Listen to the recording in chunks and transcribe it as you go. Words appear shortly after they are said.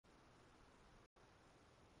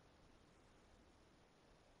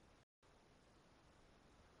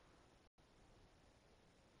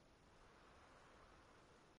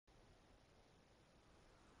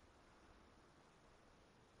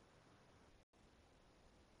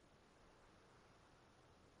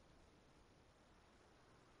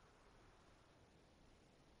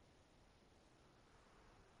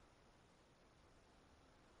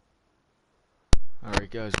Alright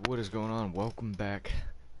guys, what is going on? Welcome back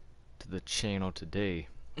to the channel. Today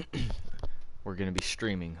we're going to be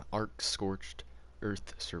streaming Ark Scorched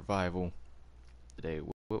Earth Survival. Today,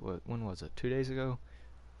 when was it? 2 days ago?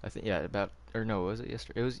 I think, yeah, or no, was it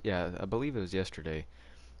yesterday? It was, yeah, I believe it was yesterday.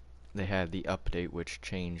 They had the update which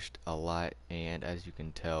changed a lot, and as you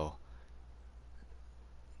can tell,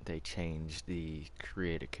 they changed the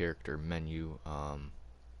create a character menu.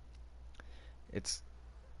 It's,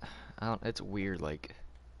 it's weird, like,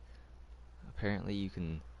 apparently you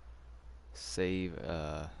can save,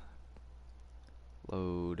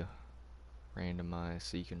 load, randomize,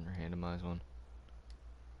 so you can randomize one.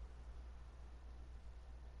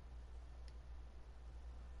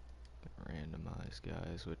 Randomize,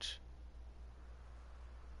 guys, which,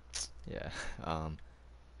 yeah,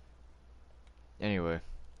 anyway,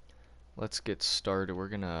 let's get started. We're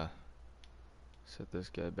gonna set this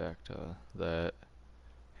guy back to that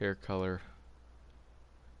hair color.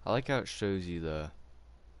 I like how it shows you the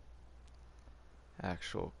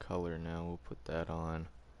actual color now. We'll put that on.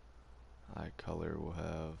 Eye color will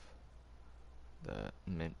have that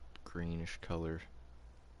mint greenish color.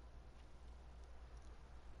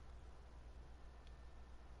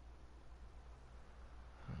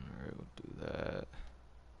 Alright, we'll do that.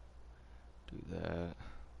 Do that.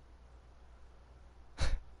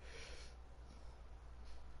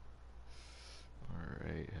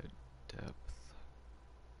 Alright, head depth.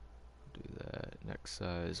 Do that. Next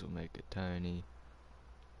size, we'll make it tiny.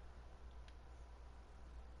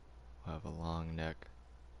 We'll have a long neck.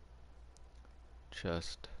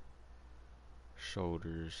 Chest.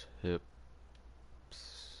 Shoulders. Hips.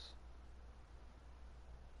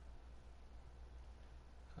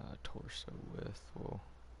 Torso width, we'll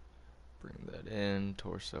bring that in.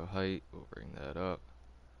 Torso height, we'll bring that up.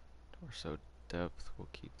 Torso depth, we'll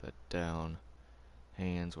keep that down.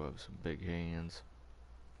 Hands, we'll have some big hands.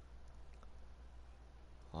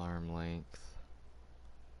 Arm length,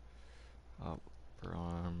 upper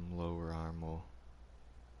arm, lower arm, we'll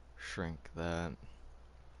shrink that.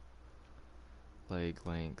 Leg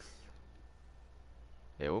length,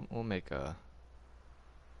 yeah, we'll make a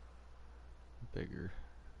bigger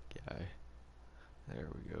guy. There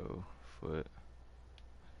we go. Foot,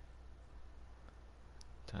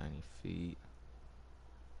 tiny feet.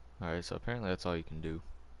 Alright, so apparently that's all you can do.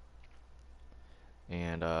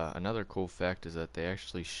 And another cool fact is that they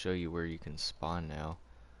actually show you where you can spawn now,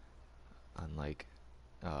 unlike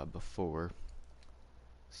before.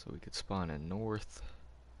 So we could spawn in north,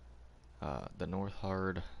 the north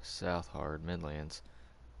hard, south hard, midlands.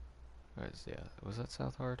 Yeah, was that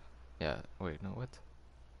south hard? Yeah, wait, no, what?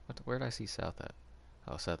 Where did I see south at?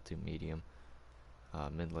 Oh, south to medium.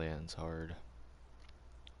 Midlands hard.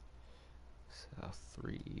 South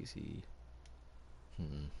 3 easy.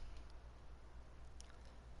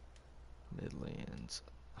 Midlands.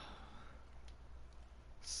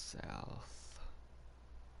 South.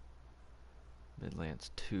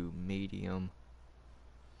 Midlands 2 medium.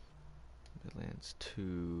 Midlands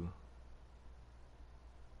 2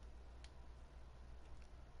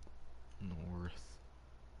 north.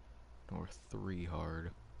 North 3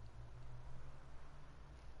 hard.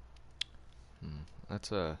 Let's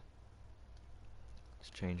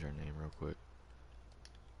change our name real quick.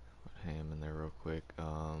 Put ham in there real quick.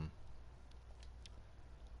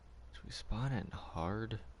 Should we spawn in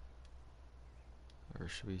hard? Or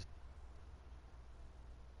should we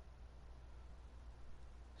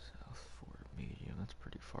South 4 medium? That's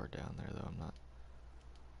pretty far down there though.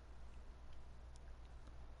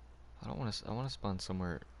 I don't want to I want to spawn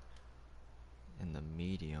somewhere in the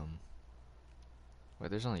medium. Wait,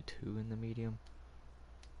 there's only 2 in the medium?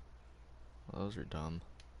 Well, those are dumb.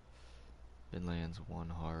 Midlands 1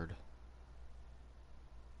 hard.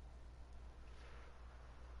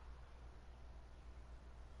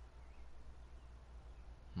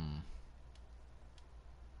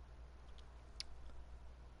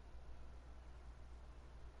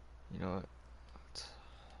 You know what?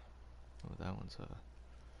 Oh, that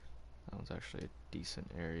one's actually a decent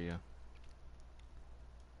area.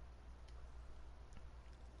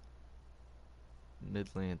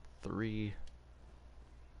 Midland 3.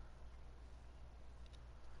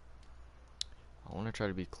 I want to try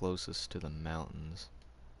to be closest to the mountains.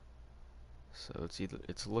 So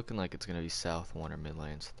it's looking like it's gonna be South 1 or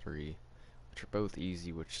Midlands 3, which are both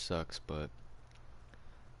easy, which sucks, but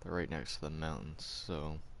they're right next to the mountains,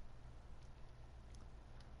 so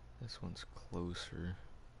this one's closer.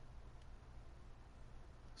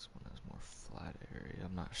 This one has more flat area,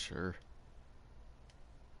 I'm not sure.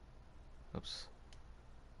 Oops.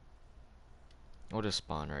 We'll just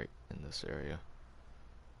spawn right in this area.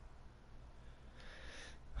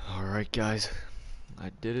 Alright guys,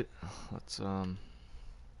 I did it. Let's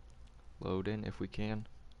load in if we can.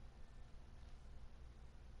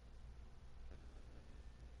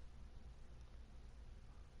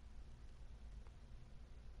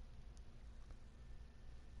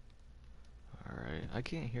 Alright, I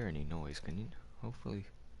can't hear any noise, can you? Hopefully.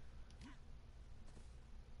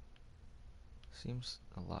 Seems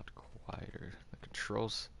a lot quieter. The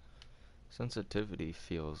controls sensitivity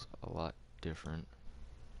feels a lot different.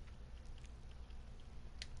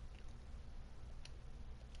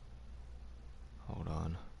 Hold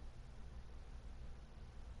on.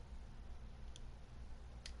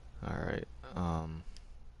 Alright,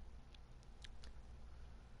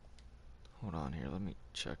 hold on here, let me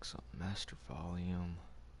check some master volume.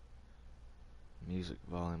 Music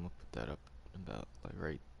volume, we'll put that up about like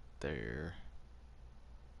right there.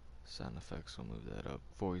 Sound effects, we'll move that up.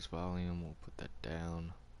 Voice volume, we'll put that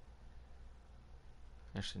down.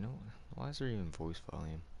 Actually, no, why is there even voice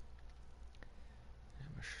volume?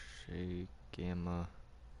 Gamma shake, gamma.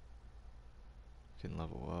 Can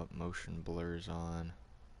level up, motion blurs on.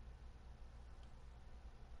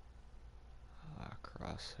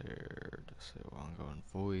 Crosshair, disable ongoing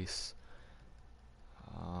voice.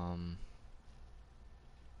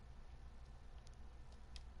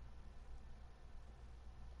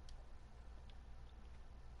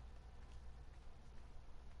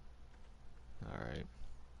 Alright.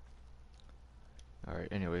 Alright,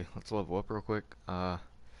 anyway, let's level up real quick. I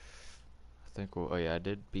think oh yeah, I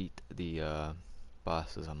did beat the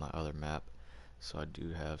bosses on my other map, so I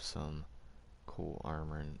do have some cool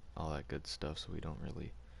armor and all that good stuff, so we don't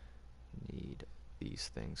really need these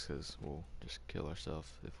things because we'll just kill ourselves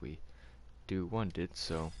if we do want it.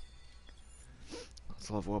 So let's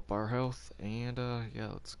level up our health and yeah,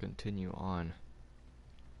 let's continue on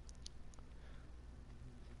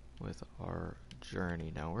with our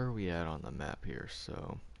journey. Now where are we at on the map here?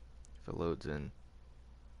 So if it loads in,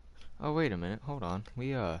 oh wait a minute, hold on,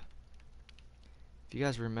 we if you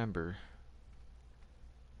guys remember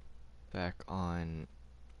back on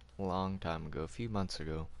a long time ago, a few months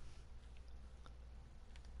ago,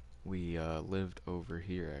 we lived over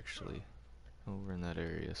here actually, over in that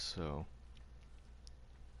area. So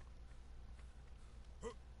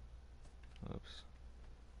oops.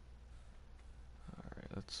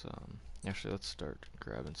 Alright, let's actually let's start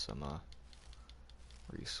grabbing some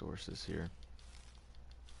resources here.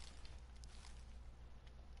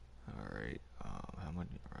 Alright, how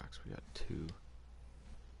many rocks? We got two.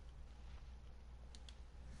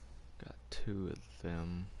 Got two of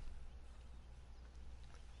them.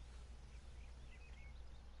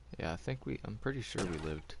 Yeah, I'm pretty sure we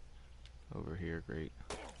lived over here. Great.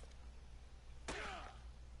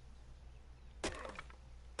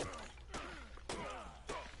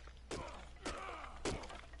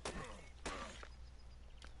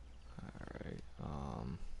 Alright,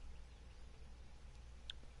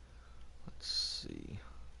 let's see.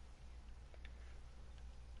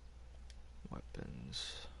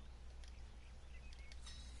 Weapons.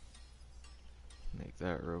 Make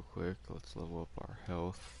that real quick. Let's level up our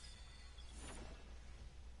health.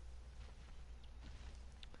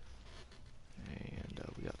 And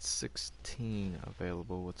we got 16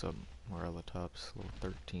 available. What's up? We're on the tops, level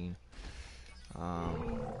 13.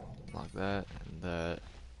 Unlock that and that.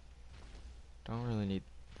 Don't really need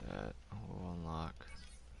that. We'll unlock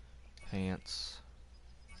pants.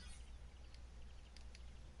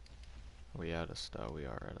 Are we out of stuff? We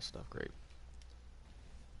are out of stuff. Great.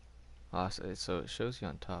 So it shows you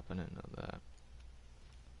on top. I didn't know that.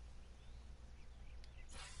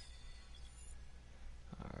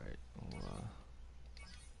 Alright, we'll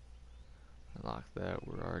unlock that.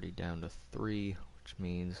 We're already down to 3, which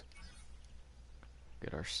means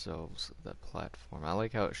get ourselves that platform. I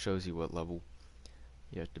like how it shows you what level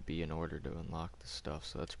you have to be in order to unlock the stuff,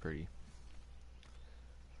 so that's pretty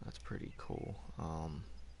cool.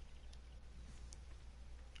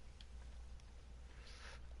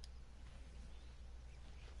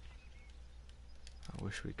 I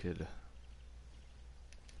wish we could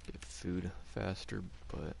get food faster,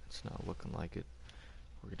 but it's not looking like it.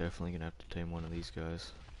 We're definitely gonna have to tame one of these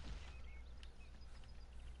guys.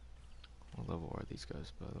 What level are these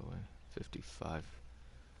guys, by the way? 55.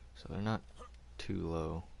 So they're not too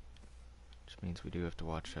low, which means we do have to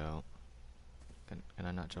watch out. Can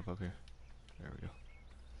I not jump up here? There we go.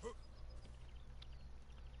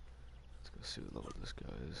 Let's go see what level this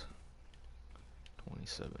guy is.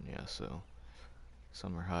 27, yeah, so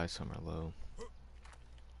some are high, some are low.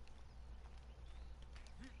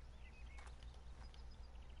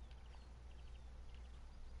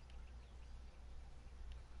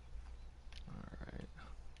 Alright.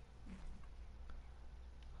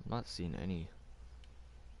 I'm not seeing any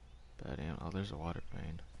bad animals. Oh, there's a water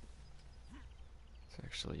vein. It's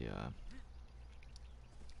actually,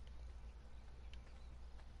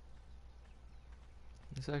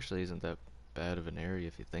 this actually isn't that bad of an area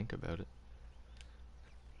if you think about it.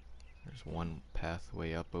 There's one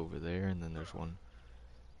pathway up over there, and then there's one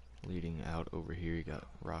leading out over here. You got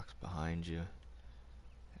rocks behind you,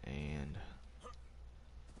 and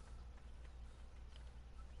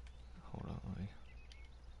hold on, wait.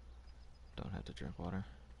 Don't have to drink water.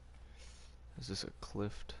 Is this a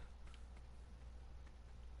cliff?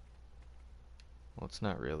 Well, it's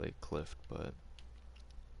not really a cliff, but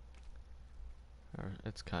or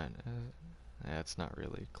it's kind of. Yeah, it's not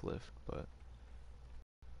really a cliff, but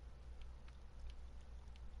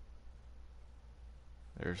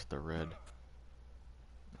there's the red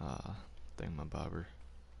thingamabobber,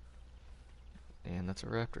 and that's a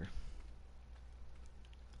raptor.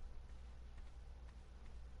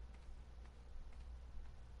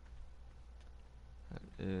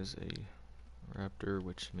 That is a raptor,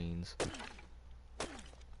 which means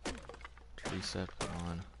tree set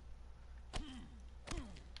on.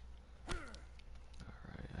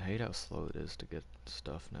 Alright, I hate how slow it is to get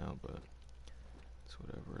stuff now, but it's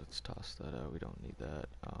whatever. Let's toss that out. We don't need that.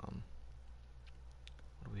 What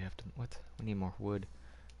do we have to? What? We need more wood.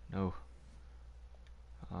 No.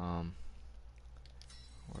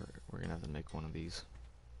 We're gonna have to make one of these.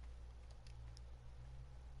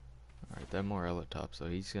 Alright, that Morellatops, so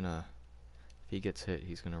he's gonna, if he gets hit,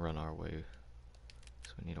 he's gonna run our way.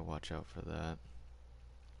 So we need to watch out for that.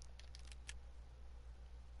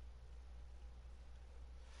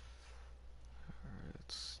 Alright,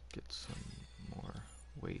 let's get some more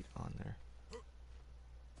weight on there.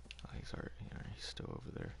 Oh, he's already, he's still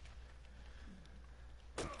over there.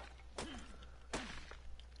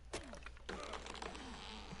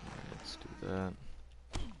 Alright, let's do that.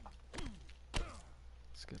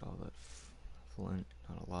 Let's get all that flint,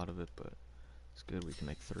 not a lot of it, but it's good. We can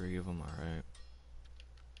make 3 of them, alright.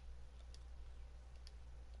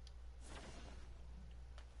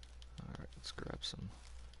 Alright, let's grab some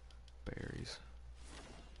berries.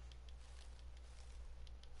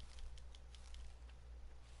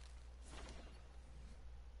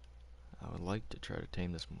 I would like to try to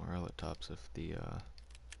tame this Morellatops if the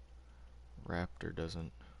raptor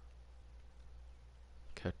doesn't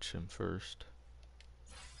catch him first.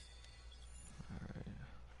 Alright.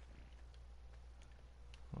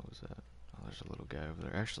 What was that? Oh, there's a little guy over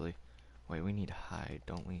there. Actually, wait, we need hide,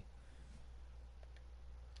 don't we?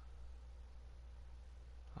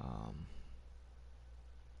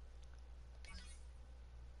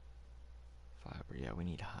 Fiber, yeah, we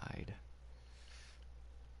need hide.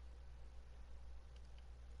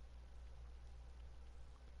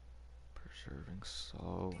 Preserving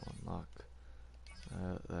soul, unlock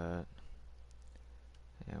that.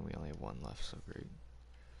 And we only have 1 left, so great.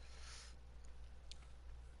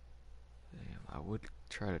 Damn, I would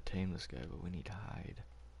try to tame this guy, but we need hide.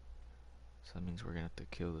 So that means we're gonna have to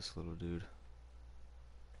kill this little dude.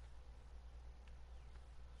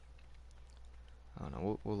 I don't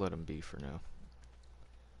know, we'll let him be for now.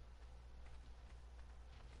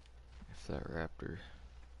 If that raptor...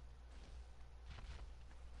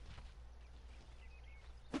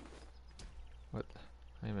 What?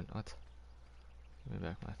 I even, what? Give me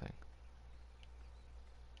back my thing.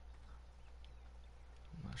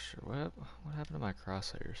 I'm not sure, what happened to my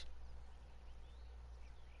crosshairs?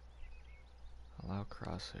 Allow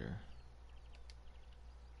crosshair.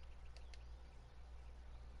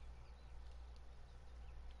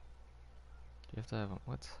 Do you have to have,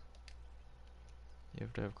 what? You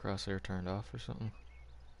have to have crosshair turned off or something?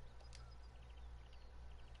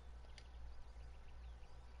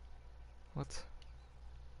 What?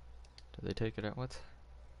 Did they take it out? What?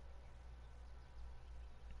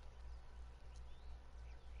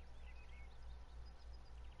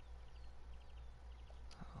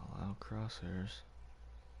 Allow crosshairs.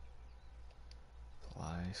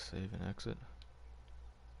 Apply, save and exit.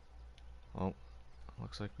 Oh,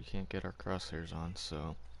 looks like we can't get our crosshairs on,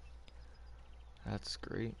 so that's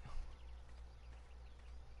great.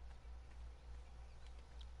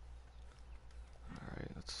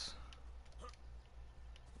 Alright, let's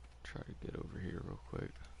try to get over here real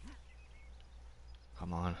quick.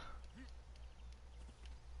 Come on.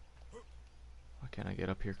 Why can't I get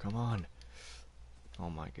up here? Come on. Oh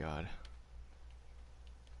my god.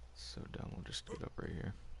 So dumb. We'll just get up right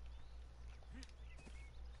here.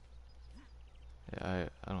 Yeah,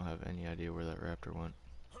 I don't have any idea where that raptor went.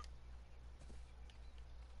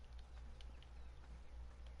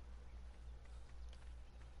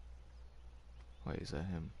 Wait, is that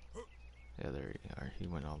him? Yeah, there you are. He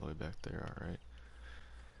went all the way back there. Alright.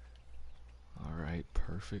 Alright,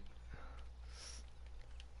 perfect.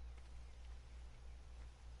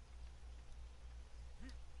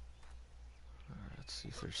 Alright, let's see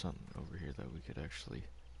if there's something over here that we could actually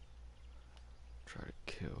try to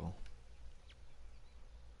kill.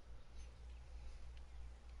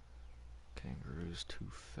 Kangaroo's too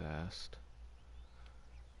fast.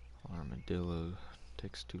 Armadillo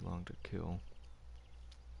takes too long to kill.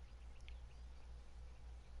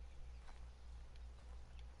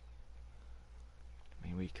 I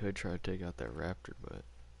mean, we could try to take out that raptor, but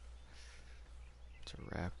it's a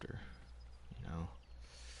raptor, you know.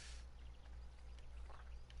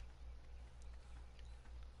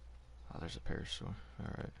 Oh, there's a parasaur.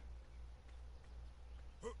 Alright.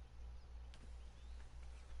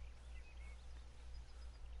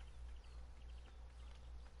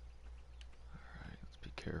 Alright, let's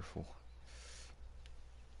be careful.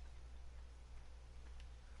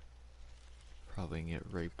 Probably get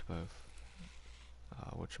raped by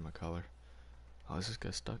whatchamacallit. Oh, is this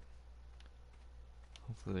guy stuck?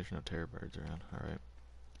 Hopefully there's no terror birds around. Alright.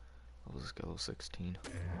 I'll just go level 16.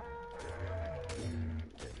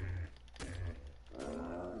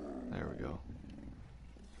 There we go.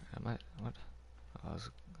 What? Oh, I was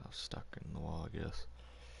stuck in the wall, I guess.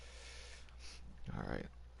 Alright.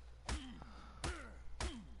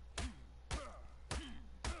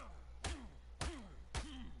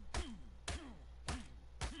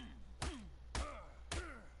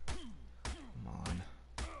 Come on.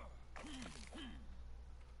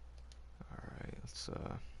 Alright, let's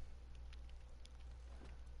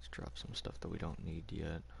drop some stuff that we don't need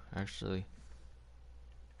yet. Actually,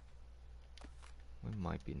 we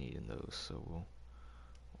might be needing those, so we'll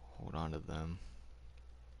hold on to them.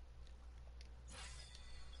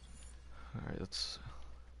 Alright, let's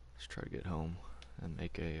try to get home and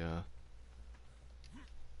make a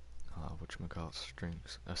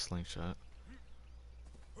whatchamacallit, a slingshot.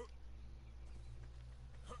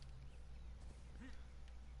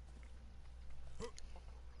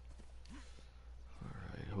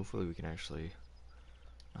 Alright, hopefully we can actually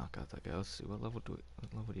knock out that guy. Let's see, what level do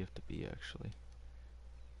you have to be actually?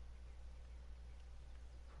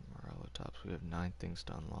 From our tops, we have 9 things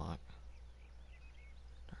to unlock.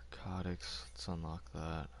 Narcotics, let's unlock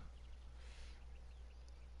that.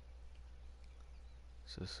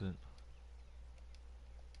 Is this it?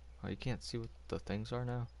 Oh, you can't see what the things are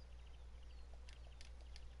now?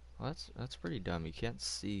 Well, that's pretty dumb. You can't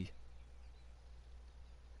see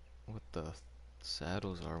what the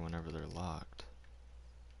saddles are whenever they're locked.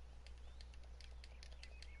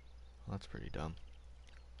 Well, that's pretty dumb.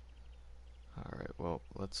 Alright, well,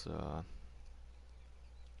 let's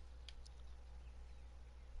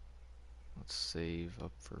save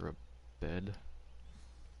up for a bed.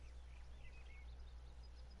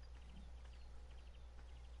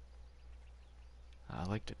 I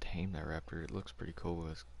like to tame that raptor. It looks pretty cool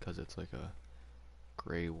because it's like a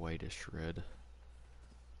gray whitish red.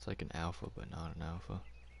 It's like an alpha but not an alpha.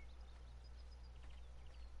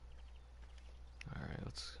 Alright,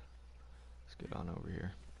 let's get on over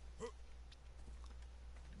here.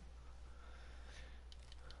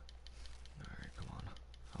 Alright, come on.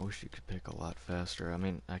 I wish you could pick a lot faster. I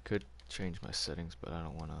mean, I could change my settings, but I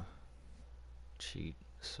don't want to cheat,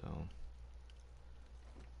 so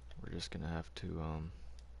we're just gonna have to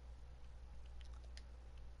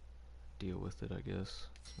deal with it, I guess.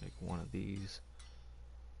 Let's make one of these.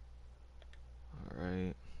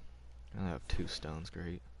 Alright. I only have 2 stones,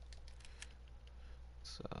 great.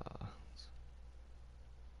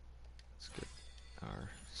 Let's get our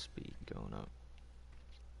speed going up.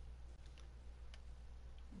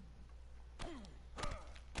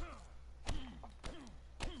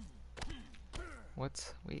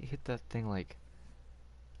 What? We hit that thing like...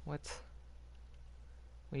 What?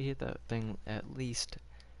 We hit that thing at least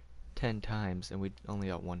 10 times and we only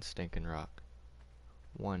got 1 stinking rock.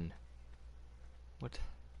 1. What?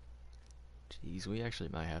 Jeez, we actually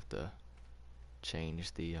might have to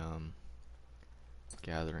change the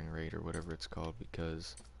gathering rate or whatever it's called,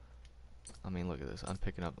 because I mean, look at this. I'm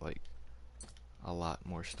picking up like a lot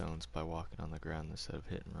more stones by walking on the ground instead of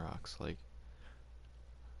hitting rocks. Like,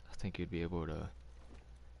 I think you'd be able to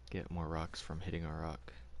get more rocks from hitting a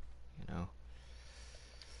rock, you know?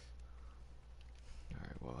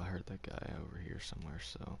 Alright, well, I heard that guy over here somewhere,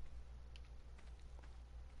 so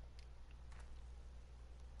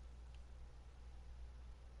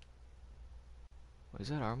is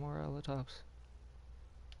that our Morellatops?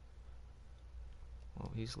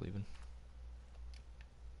 Well, he's leaving.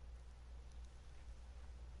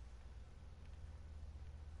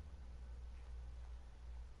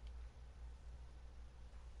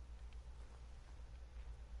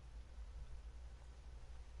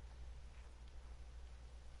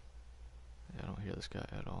 this guy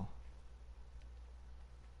at all.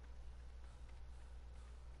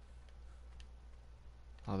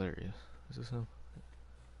 Oh, there he is. Is this him?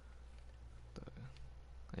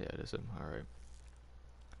 Yeah, it is him. Alright.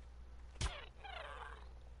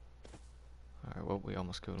 Alright, well, we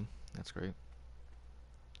almost killed him. That's great.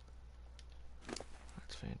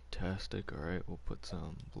 That's fantastic. Alright, we'll put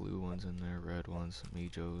some blue ones in there, red ones, some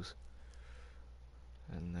Ejos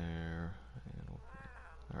in there. And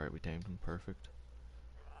alright, we tamed him. Perfect.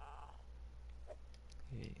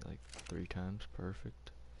 He ate like 3 times.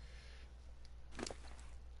 Perfect.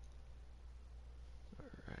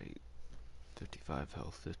 Alright. 55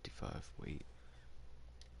 health, 55 weight.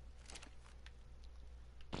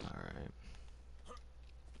 Alright.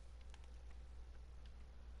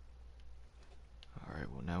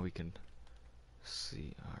 Alright, well now we can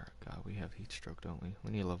see our... God, we have heat stroke, don't we?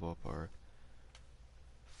 We need to level up our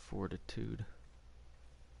fortitude.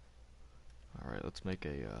 Alright, let's make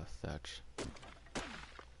a thatch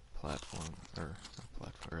platform, or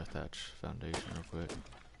a thatch foundation real quick.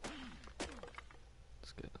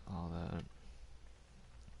 Let's get all that.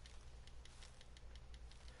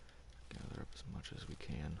 Gather up as much as we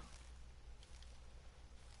can.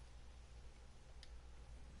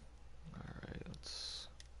 Alright, let's...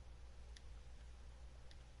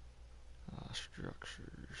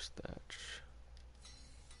 structures, thatch.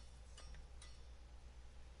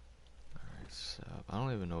 Alright, sap. I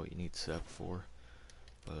don't even know what you need sap for,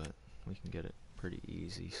 but we can get it pretty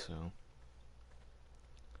easy, so...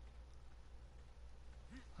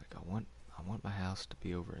 Like, I want my house to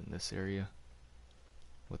be over in this area,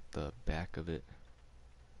 with the back of it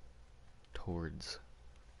towards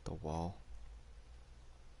the wall.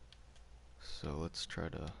 So let's try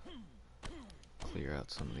to clear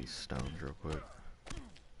out some of these stones real quick.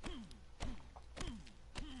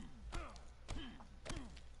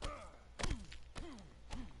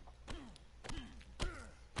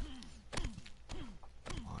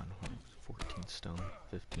 Come on, 14 stone,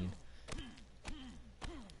 15.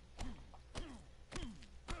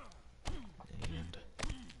 And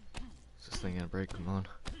is this thing gonna break? Come on.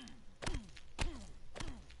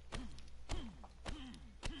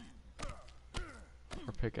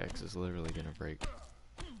 Our pickaxe is literally gonna break.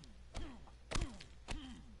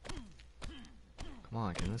 Come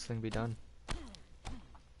on, can this thing be done?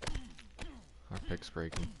 Our pick's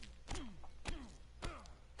breaking.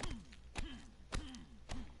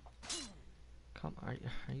 Come, are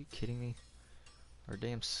you kidding me? Our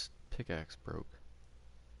damn pickaxe broke.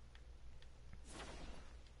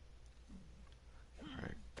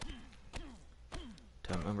 Alright.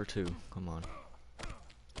 Attempt number 2, come on.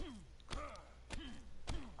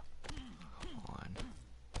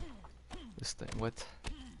 This thing,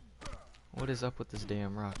 what is up with this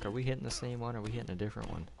damn rock? Are we hitting the same one, or are we hitting a different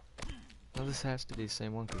one? No, this has to be the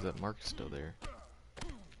same one, because that mark's still there.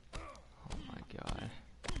 Oh my god.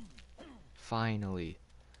 Finally.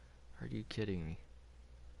 Are you kidding me?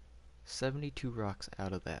 72 rocks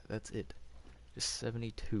out of that. That's it. Just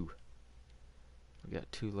 72. We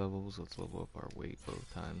got 2 levels. Let's level up our weight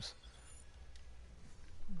both times.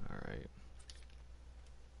 Alright.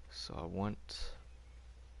 So I want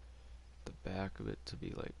the back of it to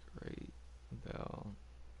be like right about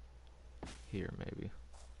here maybe.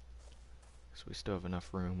 So we still have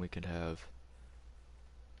enough room. We could have...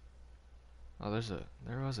 Oh,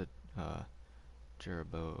 there was a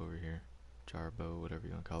Jarbow over here. Jarbow, whatever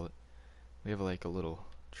you want to call it. We have like a little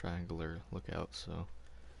triangular lookout, so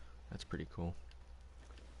that's pretty cool.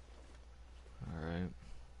 Alright.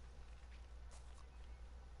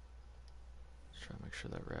 Let's try to make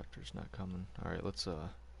sure that raptor's not coming. Alright, let's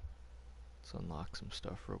unlock some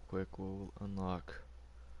stuff real quick. We'll unlock...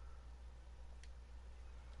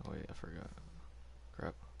 Oh wait, I forgot.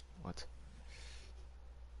 Crap. What?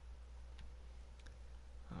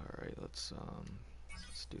 Alright, let's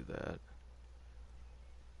do that.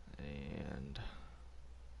 And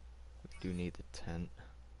we do need the tent.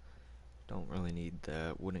 Don't really need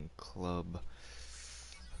that. Wooden club.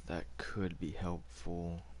 That could be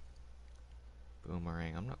helpful.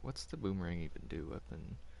 Boomerang. What's the boomerang even do?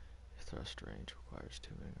 Weapon thrust range requires 2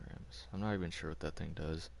 engrams. I'm not even sure what that thing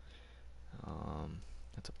does.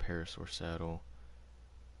 That's a parasaur saddle.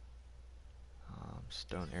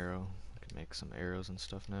 Stone arrow. We can make some arrows and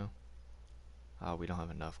stuff now. Oh, we don't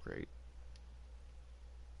have enough. Great.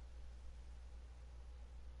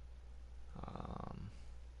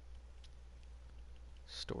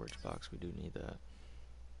 Storage box. We do need that.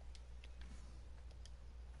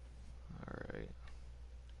 Alright.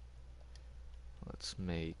 Let's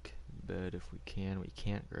make bed if we can. We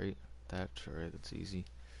can't. Great. That's alright. That's easy.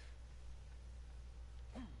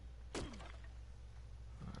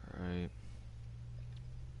 Alright.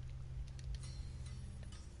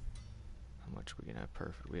 How much we can have?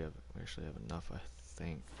 Perfect. We actually have enough, I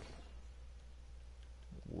think.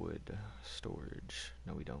 Wood storage.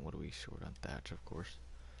 No, we don't. What are we short on? Thatch, of course.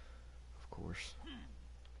 Of course.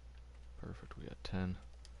 Perfect. We got 10.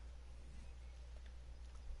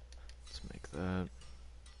 Let's make that.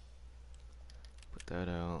 Put that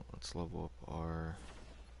out. Let's level up our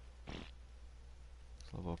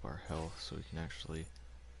health so we can actually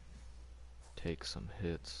take some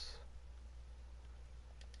hits.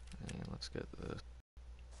 And let's get this.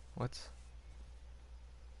 What?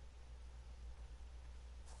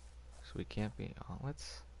 So we can't be on.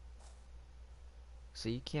 Let's. So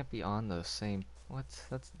you can't be on the same. What?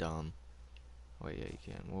 That's dumb. Wait, yeah, you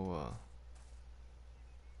can. We'll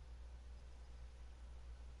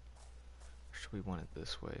should we want it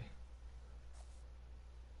this way?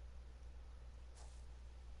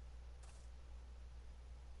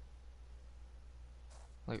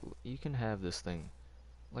 Like, you can have this thing.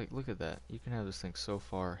 Like, look at that. You can have this thing so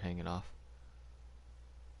far hanging off.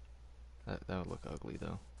 That would look ugly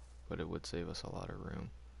though, but it would save us a lot of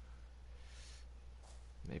room.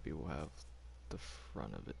 Maybe we'll have the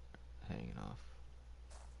front of it hanging off.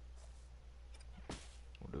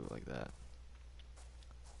 We'll do it like that.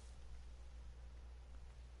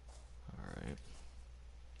 Alright.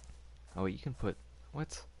 Oh, you can put...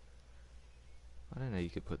 What? I didn't know you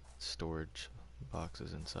could put storage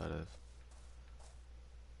boxes inside of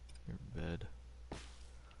your bed.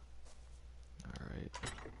 Alright.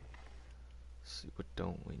 See, what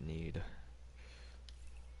don't we need?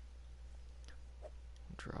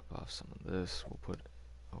 Drop off some of this. We'll put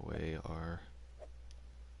away our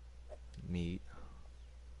meat.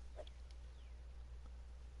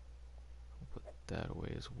 We'll put that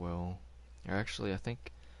away as well. Or actually, I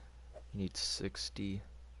think you need 60.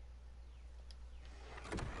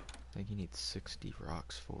 I think you need 60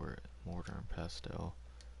 rocks for it. Mortar and pestle.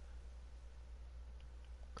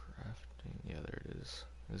 Crafting. Yeah, there it is.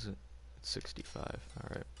 Is it? It's 65.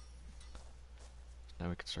 Alright. Now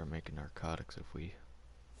we can start making narcotics if we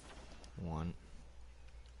want.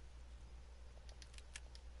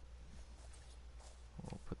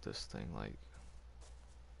 We'll put this thing like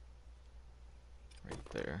right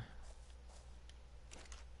there.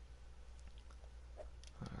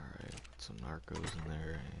 Alright, put some narcos in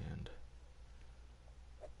there and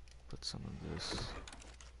put some of this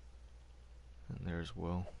in there as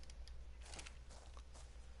well.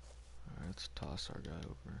 Alright, let's toss our guy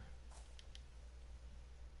over.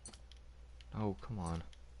 Oh, come on.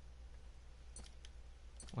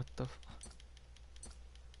 What the f...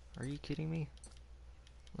 Are you kidding me?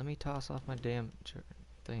 Let me toss off my damn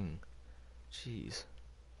thing. Jeez.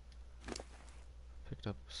 Picked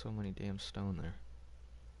up so many damn stone there.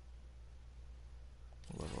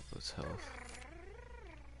 Level up his health.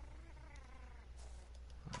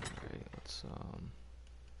 Alright,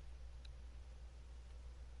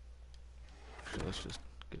 actually, let's just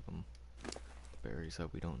give him berries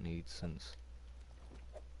that we don't need since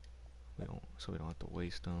so we don't have to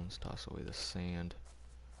waste them. Let's toss away the sand.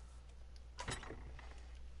 Alright,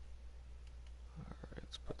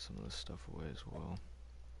 let's put some of this stuff away as well.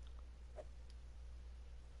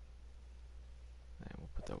 And we'll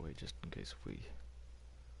put that away just in case if we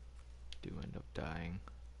do end up dying.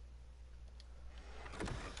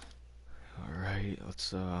 Alright,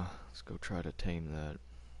 let's go try to tame that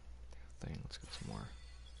thing. Let's get some more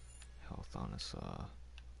health on us.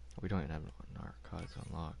 We don't even have narcotics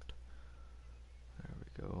unlocked. There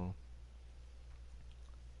we go.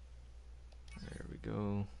 There we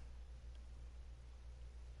go.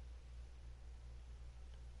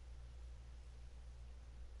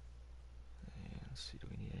 And let's see, do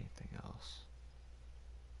we need anything else?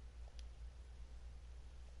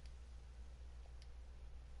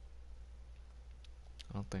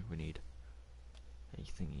 I don't think we need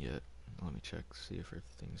anything yet. Let me check, see if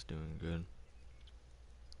everything's doing good.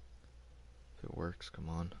 If it works, come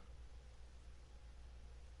on.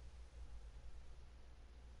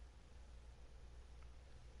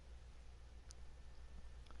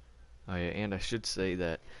 Oh yeah, and I should say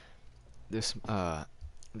that this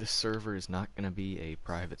server is not gonna be a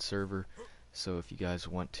private server, so if you guys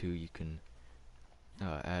want to, you can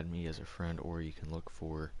add me as a friend, or you can look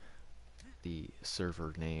for the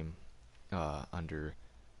server name under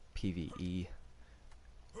PvE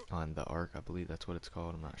on the Ark. I believe that's what it's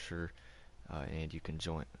called. I'm not sure. And you can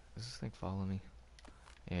join. Does this thing follow me?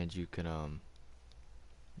 And you can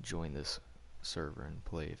join this server and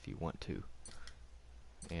play if you want to.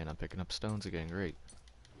 And I'm picking up stones again. Great.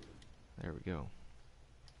 There we go.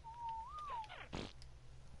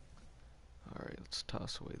 Alright. Alright, let's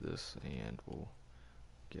toss away this and we'll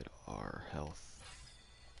get our health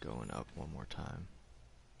going up one more time.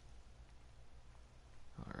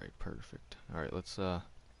 Alright, perfect. Alright, let's there's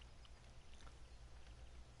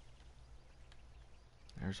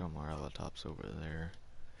our Marlatops over there.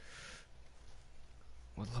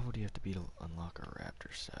 What level do you have to be to unlock a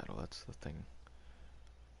raptor saddle? That's the thing.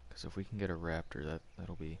 Because if we can get a raptor,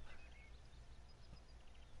 that'll be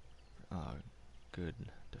good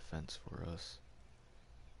defense for us.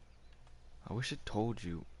 I wish it told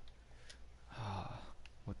you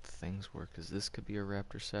what the things were, because this could be a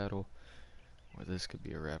raptor saddle, or this could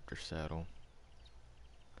be a raptor saddle.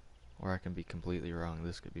 Or I can be completely wrong.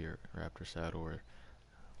 This could be a raptor saddle, or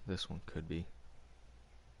this one could be.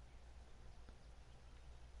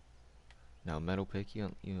 Now, metal pick,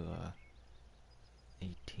 you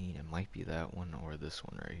 18. It might be that one or this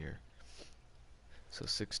one right here. So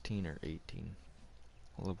 16 or 18.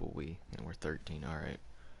 Level we, and we're 13. Alright.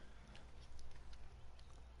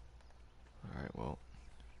 Alright, well,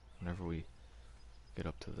 whenever we get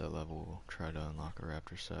up to that level, we'll try to unlock a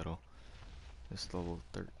raptor saddle. This level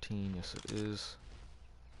 13, yes it is.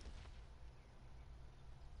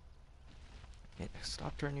 Hey,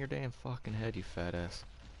 stop turning your damn fucking head, you fat ass.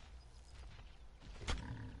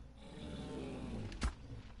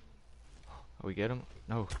 Oh, we get him?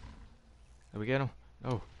 No. Did we get him?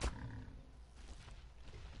 No.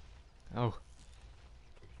 Oh.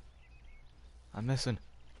 I'm missing.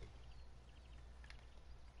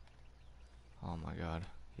 Oh my god.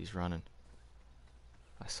 He's running.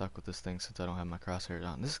 I suck with this thing since I don't have my crosshairs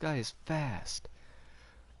on. This guy is fast.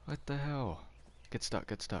 What the hell? Get stuck,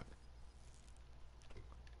 get stuck.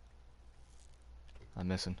 I'm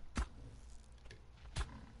missing.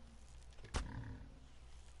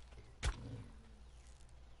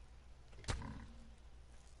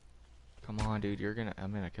 Come on, dude,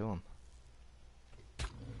 I'm gonna kill him.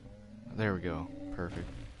 There we go. Perfect.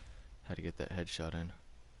 Had to get that headshot in.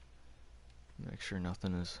 Make sure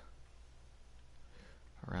nothing is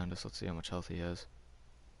around us. Let's see how much health he has.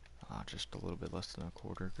 Ah, just a little bit less than a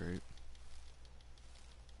quarter. Great.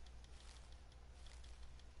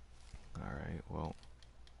 Alright, well.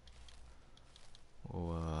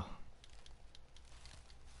 We'll,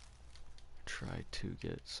 try to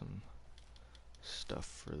get some stuff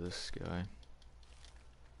for this guy.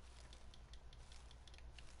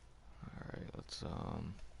 Alright, let's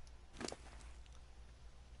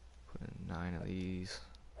put in 9 of these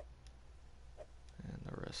and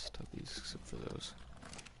the rest of these except for those.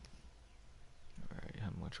 Alright,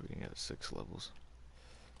 how much we can get at 6 levels?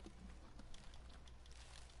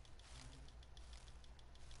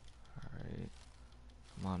 Alright,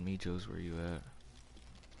 come on Mijos, where you at?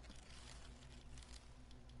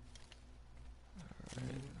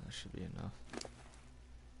 Alright, that should be enough.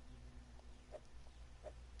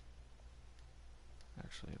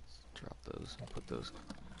 Actually, let's drop those and put those.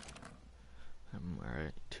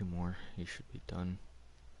 Alright, 2 more. He should be done.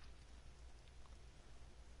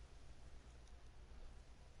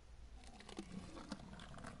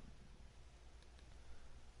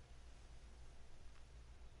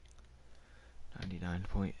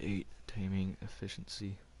 .8 taming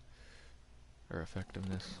efficiency or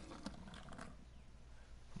effectiveness.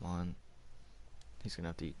 Come on. He's gonna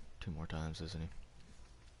have to eat 2 more times, isn't he?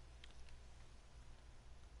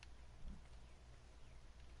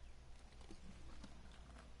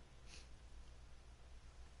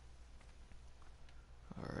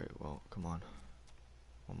 Alright, well, come on.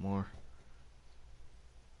 1 more.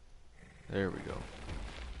 There we go.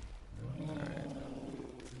 Alright.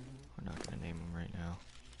 We're not gonna name him right now.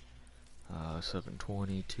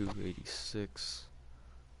 720, 286,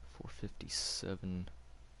 457,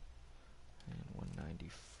 and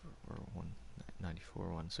 194, or 194,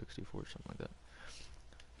 164, something like that.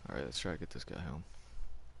 Alright, let's try to get this guy home.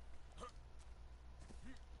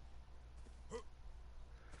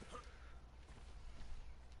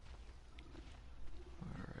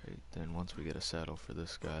 Alright, then once we get a saddle for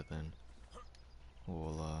this guy, then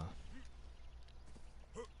we'll,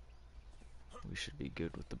 we should be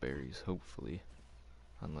good with the berries, hopefully.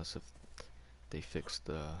 Unless if they fix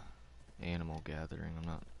the animal gathering, I'm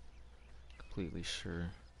not completely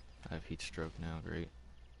sure. I have heat stroke now, great.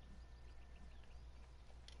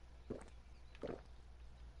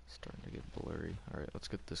 Starting to get blurry. Alright, let's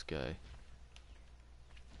get this guy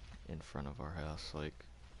in front of our house, like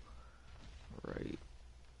right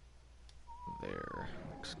there.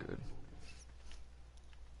 Looks good.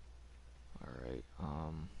 Alright,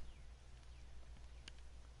 how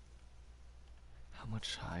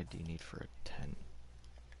much hide do you need for a tent?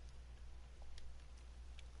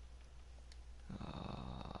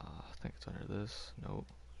 think it's under this. Nope.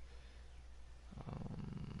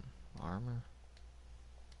 Armor?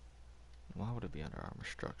 Why would it be under armor?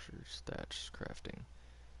 Structures, thatch, crafting,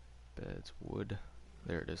 beds, wood.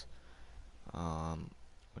 There it is.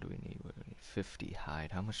 What do we need? 50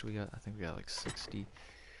 hide. How much do we got? I think we got like 60.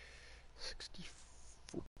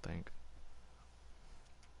 64, I think.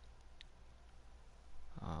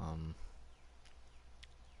 I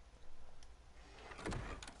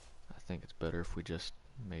think it's better if we just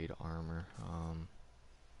made armor.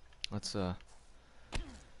 Let's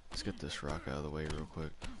get this rock out of the way real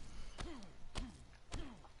quick.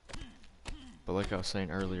 But like I was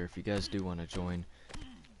saying earlier, if you guys do want to join,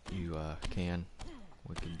 you can.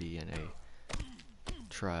 We can be in a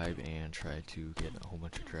tribe and try to get a whole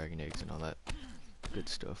bunch of dragon eggs and all that good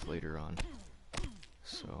stuff later on.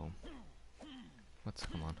 So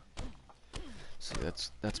come on. See,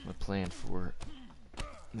 that's my plan for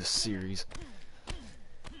this series.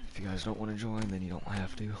 If you guys don't want to join, then you don't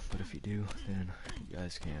have to. But if you do, then you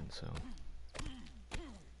guys can. So.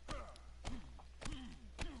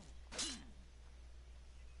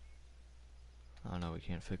 Oh no, we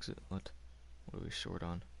can't fix it. What are we short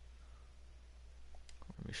on?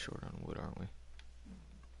 We're gonna be short on wood, aren't we?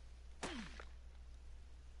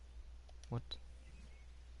 What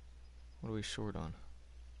are we short on?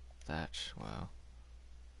 Thatch, wow.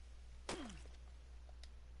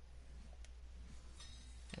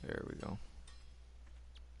 There we go.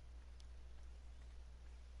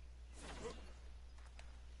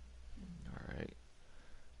 Alright.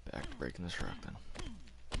 Back to breaking this rock then.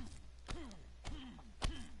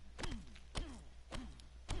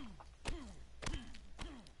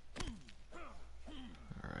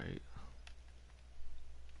 Alright.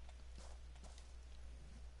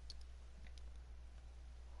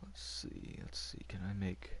 Let's see, can I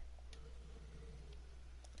make...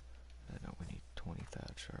 no, we need 20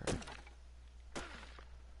 thatch, alright.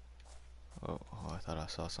 Oh, I thought I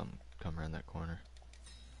saw something come around that corner.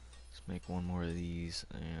 Let's make one more of these,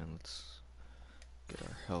 and let's get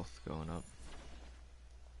our health going up.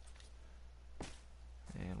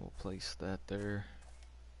 And we'll place that there.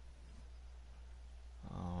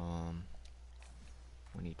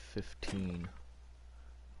 We need 15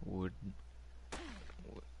 wood.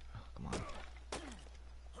 Oh, come on.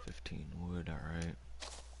 15 wood, alright.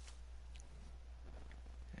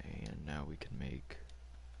 And now we can make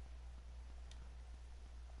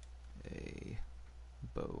a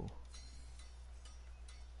bow.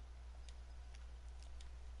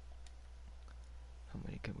 How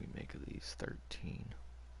many can we make of these? 13.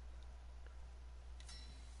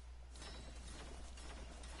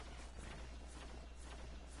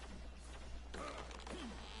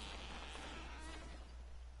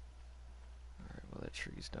 Alright, well that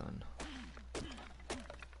tree's done.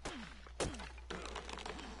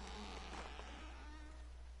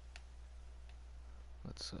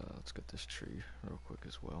 Let's get this tree real quick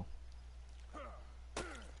as well.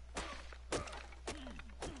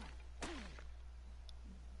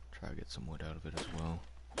 Try to get some wood out of it as well.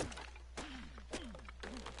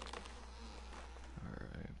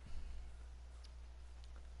 Alright.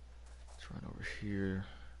 Let's run over here.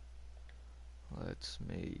 Let's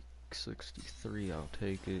make 63, I'll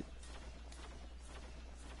take it.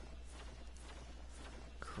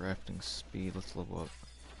 Crafting speed, let's level up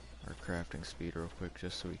our crafting speed real quick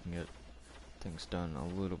just so we can get things done a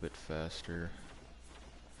little bit faster.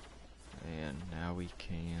 And now we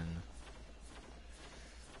can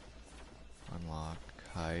unlock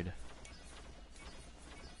hide.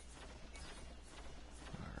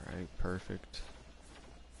 Alright, perfect.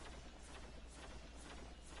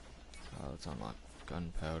 Let's unlock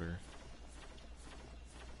gunpowder.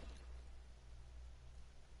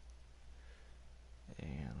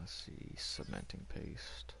 And let's see, cementing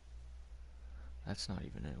paste. That's not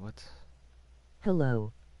even it. What?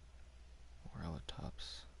 Hello.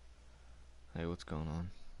 Tops. Hey, what's going on?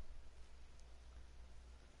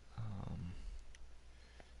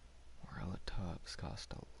 Tops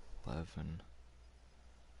cost 11.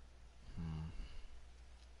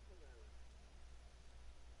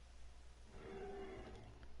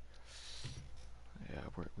 Yeah,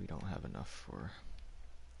 we don't have enough for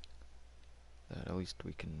that. At least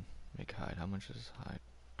we can make hide. How much is hide?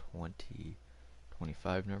 20,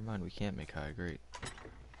 25. Never mind. We can't make hide. Great.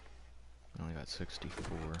 We only got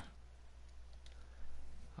 64.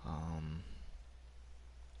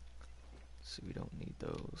 Let's see, we don't need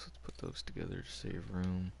those. Let's put those together to save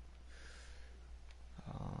room.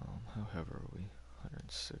 However, are we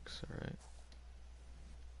 106? All right.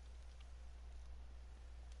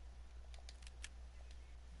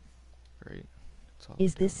 Great.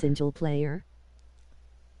 Is this single player?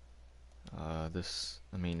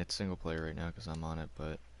 I mean, it's single player right now because I'm on it,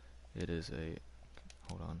 but it is a,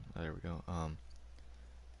 hold on, there we go.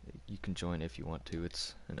 You can join if you want to.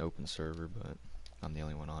 It's an open server, but I'm the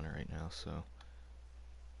only one on it right now, so.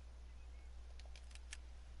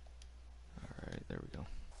 Alright, there we go.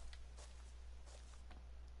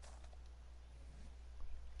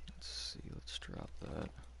 Let's see, let's drop that.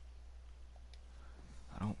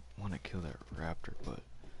 I don't want to kill that raptor, but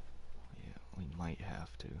yeah, we might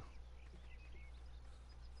have to.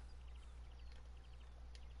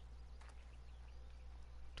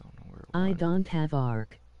 Don't know where it I went. don't have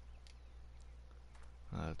Ark.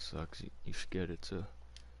 That sucks. You should get it.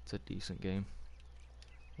 It's a decent game.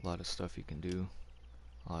 A lot of stuff you can do.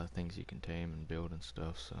 A lot of things you can tame and build and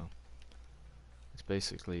stuff, so. It's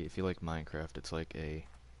basically, if you like Minecraft, it's like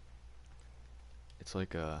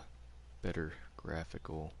a better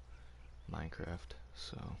graphical Minecraft,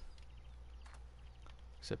 so.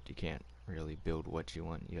 Except you can't really build what you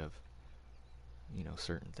want. You have, you know,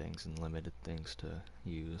 certain things and limited things to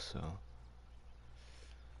use, so.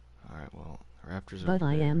 Alright, well, Raptors But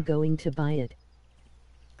over I there. am going to buy it.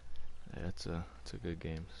 Yeah, it's a good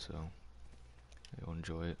game, so you'll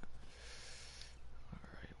enjoy it.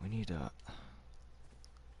 Alright, we need do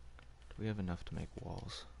we have enough to make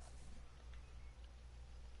walls?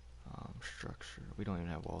 Structure. We don't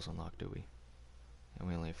even have walls unlocked, do we? And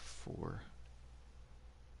we only have 4.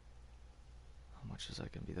 How much is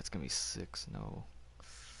that gonna be? That's gonna be 6. No.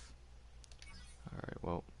 Alright,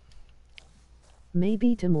 well.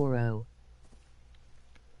 Maybe tomorrow.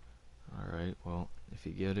 Alright, well, if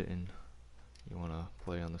you get it and you wanna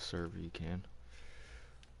play on the server, you can.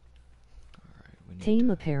 Alright, we need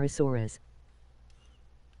Tame a Parasaurus.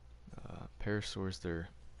 Parasaurs, they're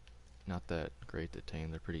not that great to tame.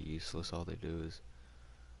 They're pretty useless. All they do is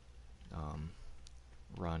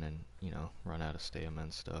run and, you know, run out of stamina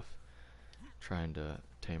and stuff. Trying to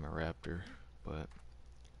tame a raptor, but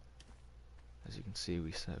as you can see,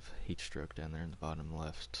 we have heat stroke down there in the bottom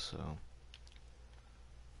left, so.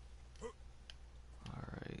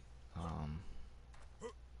 Alright,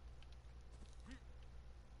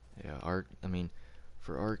 yeah, Ark, I mean,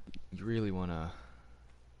 for Ark, you really want to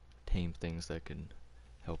tame things that can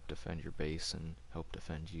help defend your base and help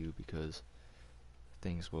defend you, because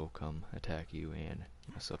things will come attack you and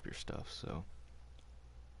mess up your stuff, so.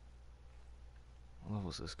 What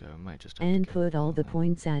level's this guy? We might just have And to put all the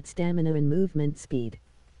points at stamina and movement speed.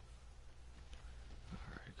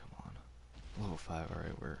 Alright, come on. Level 5,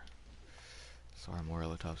 alright, we're. Sorry, more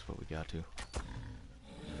Elotops, but we got to.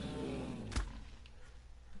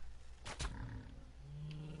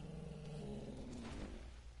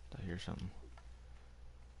 Did I hear something?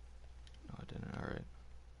 No, I didn't. Alright.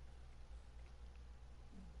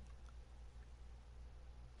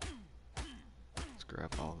 Let's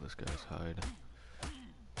grab all of this guy's hide.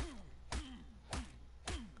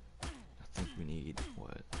 I think we need,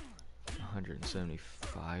 what,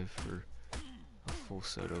 175 for a full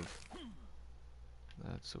set of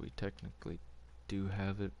that, so we technically do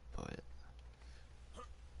have it, but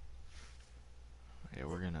yeah,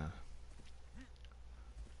 we're not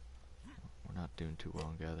doing too well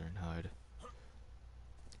on gathering hide.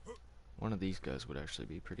 One of these guys would actually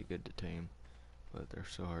be pretty good to tame, but they're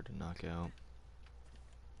so hard to knock out.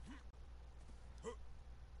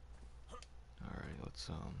 Alright, let's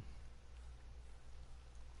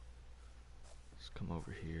come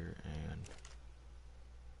over here and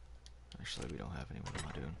actually we don't have any. What am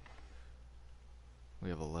I doing? We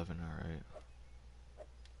have 11, alright.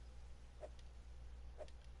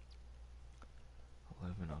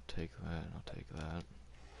 11, I'll take that, and I'll take that.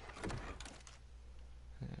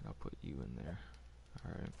 And I'll put you in there.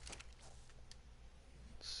 Alright.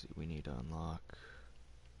 Let's see, we need to unlock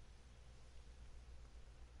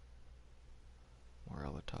more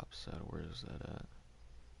Elotop saddle. Where is that at?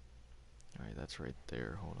 Alright, that's right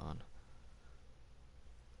there. Hold on.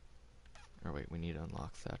 Or wait, we need to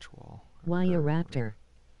unlock thatch wall. Why a raptor?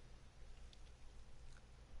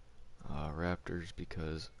 Raptors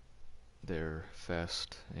because they're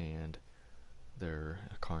fast and they're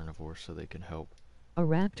a carnivore, so they can help. A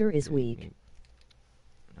raptor is weak.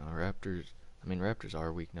 No, raptors. I mean, raptors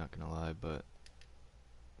are weak. Not gonna lie, but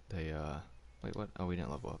they wait, what? Oh, we didn't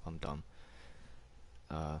level up. I'm dumb.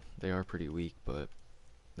 They are pretty weak, but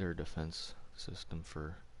they're a defense system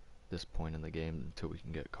for this point in the game until we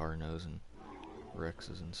can get Carnos and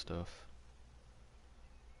Rexes and stuff.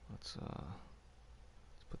 Let's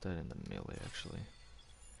put that in the melee, actually.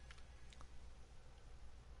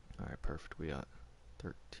 Alright, perfect. We got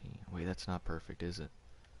 13. Wait, that's not perfect, is it?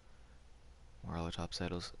 More Elotop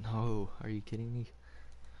saddles. No, are you kidding me?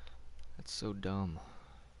 That's so dumb.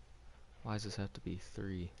 Why does this have to be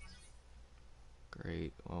 3?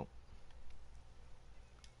 Great, well.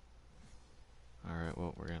 Alright,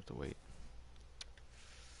 well, we're gonna have to wait.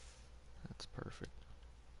 That's perfect.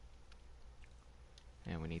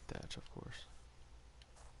 And we need thatch, of course.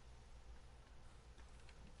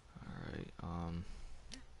 Alright,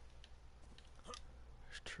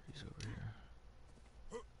 there's trees over here.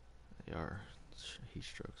 They are. Heat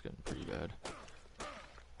stroke's getting pretty bad.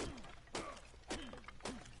 Alright.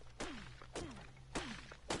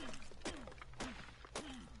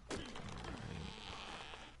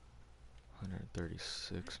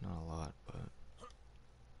 136, not a lot, but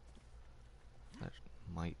that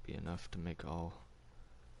might be enough to make all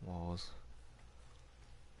walls.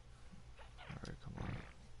 Alright, come on.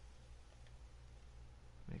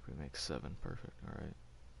 We make 7, perfect, alright.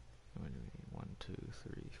 What do we need? 1, 2,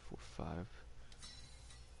 3, 4, 5.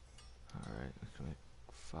 Alright, we can make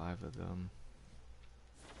 5 of them.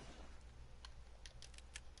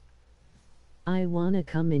 I wanna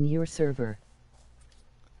come in your server.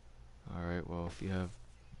 Alright, well, if you have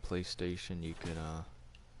PlayStation, you can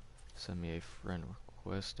send me a friend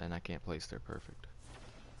request, and I can't place there, perfect.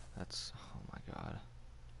 That's, oh my god.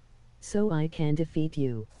 So I can defeat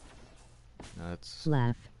you. No, it's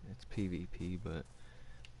Laugh. PvP, but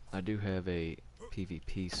I do have a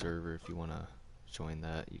PvP server. If you want to join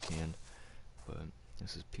that, you can, but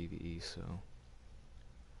this is PvE, so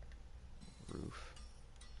roof.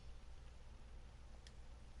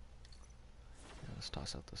 Yeah, let's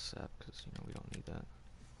toss out the sap, because we don't need that.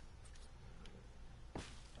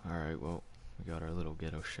 Alright, well, we got our little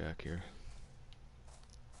ghetto shack here.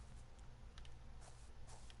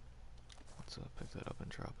 Let's pick that up and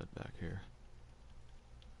drop it back here.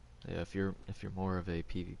 Yeah, if you're more of a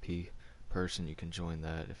PvP person, you can join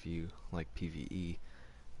that. If you like PvE,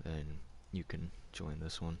 then you can join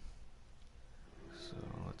this one. So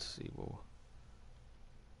let's see,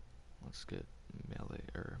 let's get melee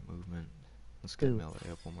or movement. Let's get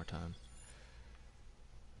melee up one more time.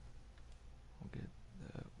 We'll get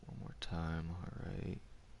that one more time. Alright.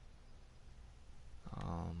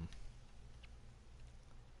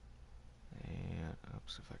 And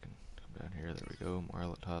oops, if I can come down here, there we go.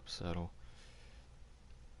 Marlet top saddle.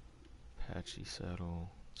 Patchy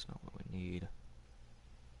saddle. That's not what we need.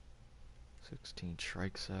 16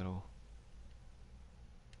 trike saddle.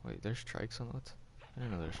 Wait, there's trikes on what? I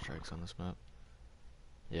didn't know there's trikes on this map.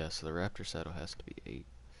 Yeah, so the raptor saddle has to be 8.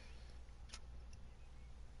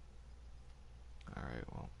 Alright,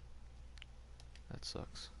 well. That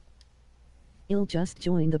sucks. You'll just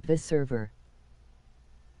join the PvP server.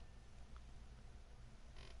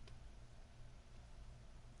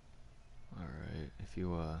 Alright, if you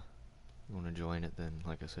want to join it, then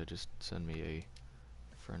like I said, just send me a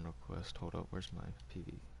friend request. Hold up, where's my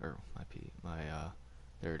PV, or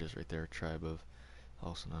there it is right there, tribe of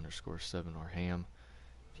Halson_7 or ham.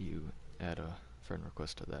 If you add a friend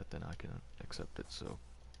request to that, then I can accept it, so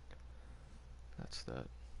that's that.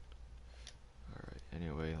 Alright,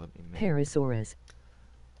 anyway, let me make Parasaurus.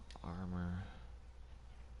 armor.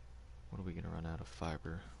 What are we gonna run out of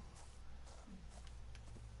fiber?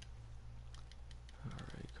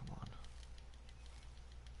 Alright, come on.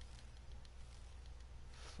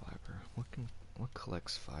 Fiber. What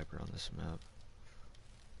collects fiber on this map?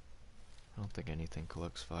 I don't think anything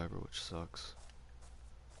collects fiber, which sucks.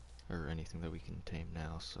 Or anything that we can tame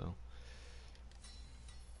now, so.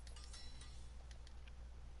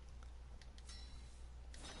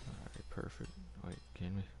 Alright, perfect. Wait,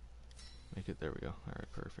 can we make it? There we go.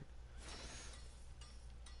 Alright, perfect.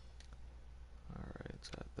 Alright, it's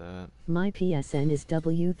got that. My PSN is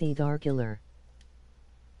W the Darkular.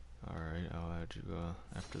 Alright, I'll add you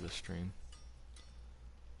after the stream.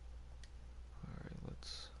 Alright,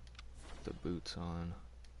 let's put the boots on.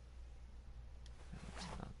 It's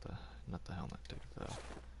not the helmet, take it off.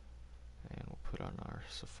 And we'll put on our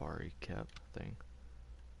safari cap thing.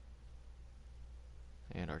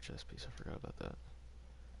 And our chest piece, I forgot about that.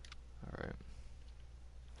 Alright.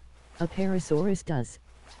 A Parasaurus does.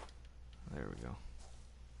 There we go.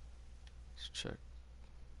 Let's check.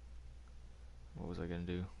 What was I gonna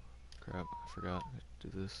do? Crap, I forgot. Do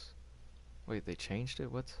this. Wait, they changed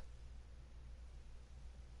it? What?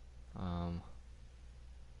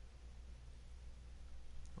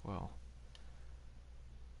 Well.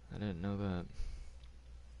 I didn't know that.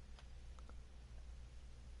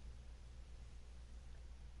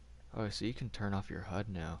 Oh, so you can turn off your HUD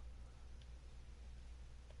now.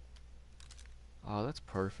 Oh, that's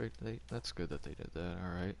perfect. That's good that they did that.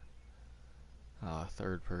 Alright.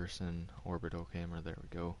 Third person orbital camera. There we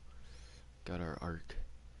go. Got our Ark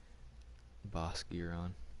boss gear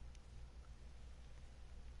on.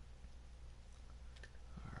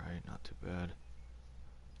 Alright, not too bad.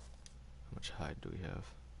 How much hide do we have?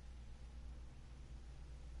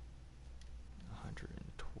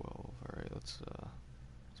 112. Alright, let's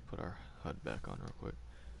put our HUD back on real quick.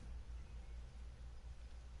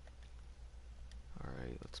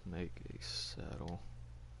 Alright, let's make a saddle.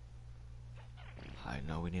 I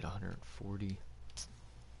know we need 140.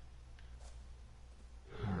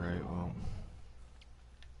 Alright, well.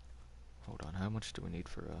 Hold on, how much do we need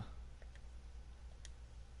for a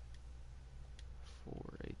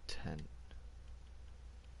tent?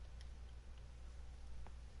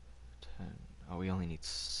 10. Oh, we only need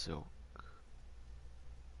silk.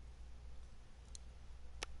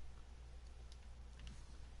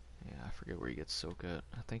 Yeah, I forget where you get silk at.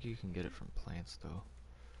 I think you can get it from plants though.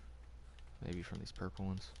 Maybe from these purple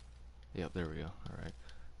ones. Yep, there we go. Alright.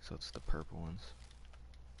 So it's the purple ones.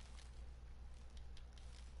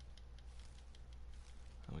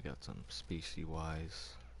 And we got some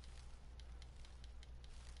species-wise.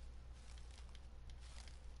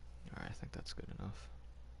 Alright, I think that's good enough.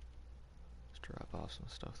 Let's drop off some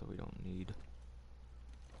stuff that we don't need.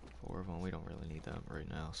 4 of them, we don't really need that right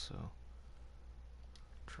now, so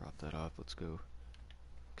drop that off. Let's go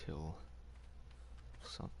kill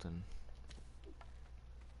something.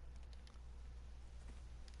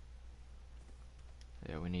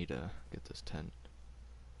 Yeah, we need to get this tent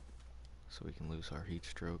so we can lose our heat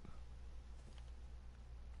stroke.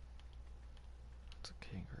 It's a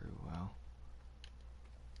kangaroo, wow.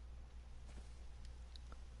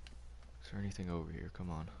 Is there anything over here? Come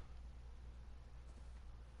on.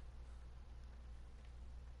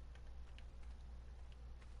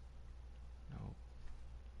 Nope.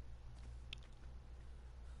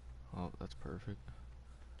 Oh, that's perfect.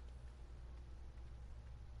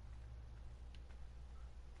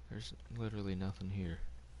 There's literally nothing here.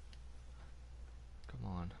 Come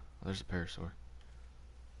on. Oh, there's a parasaur.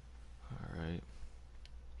 Alright.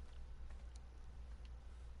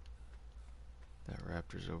 That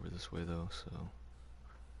raptor's over this way though, so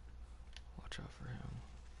watch out for him.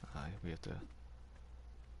 We have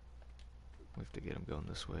to get him going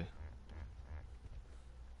this way.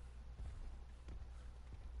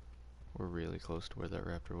 We're really close to where that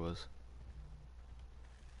raptor was.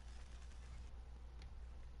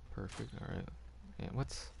 Perfect, alright. Yeah,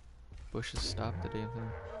 what's... bushes stop the damn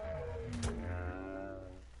thing?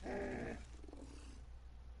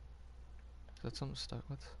 Is that something stuck?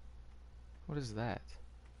 What is that?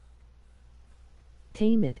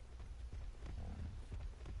 Tame it.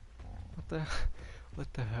 What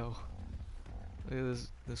the hell? Look at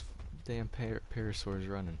this damn parasaur's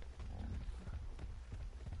running.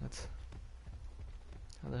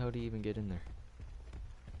 How the hell do you even get in there?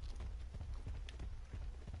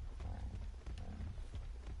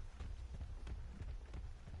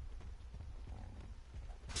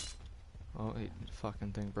 Oh, it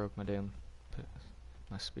fucking thing broke my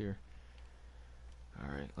my spear.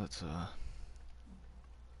 Alright, let's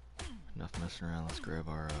enough messing around, let's grab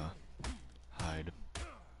our hide.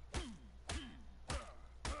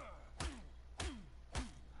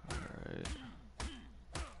 Alright.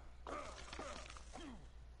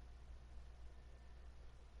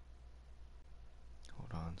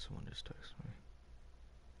 Hold on, someone just texted me.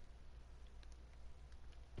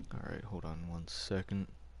 Alright, hold on 1 second.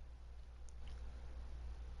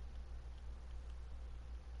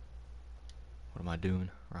 What am I doing?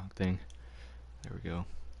 Wrong thing. There we go.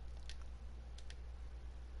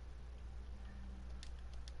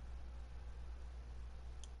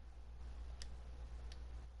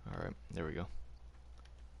 Alright, there we go.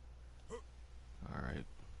 Alright.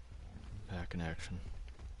 Back in action.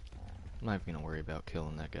 I'm not even gonna worry about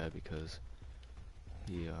killing that guy because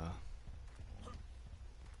he, there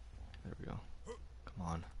we go. Come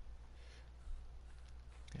on.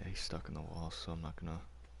 Yeah, he's stuck in the wall, so I'm not gonna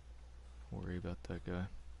worry about that guy.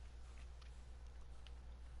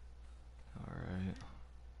 Alright.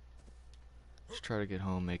 Let's try to get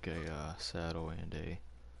home, make a saddle and a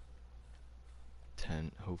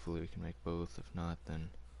tent. Hopefully we can make both. If not,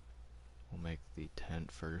 then we'll make the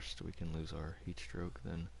tent first. We can lose our heat stroke,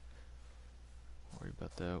 then worry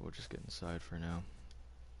about that. We'll just get inside for now.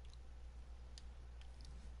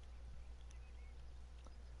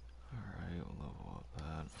 Alright, we'll level up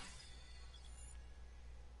that.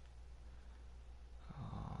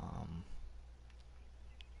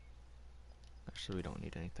 Actually, we don't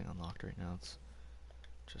need anything unlocked right now. Let's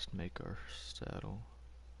just make our saddle.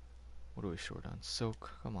 What are we short on? Silk,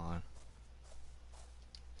 come on.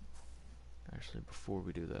 Actually, before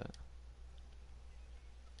we do that.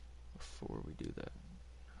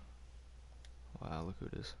 Wow, look who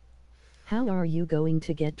it is. How are you going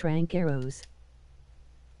to get trank arrows?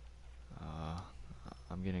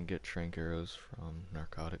 I'm getting good trank arrows from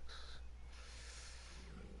narcotics.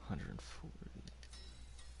 140.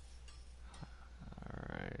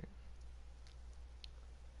 Alright.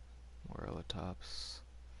 Morella tops.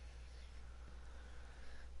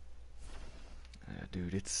 Yeah,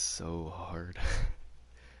 dude, it's so hard.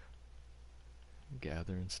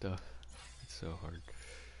 Gathering stuff. It's so hard.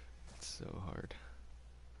 It's so hard.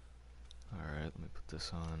 Alright, let me put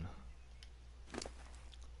this on.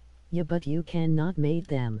 Yeah, but you cannot mate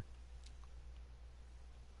them.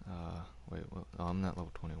 Wait, well, oh, I'm not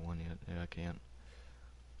level 21 yet. Yeah, I can't.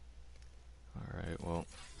 Alright, well,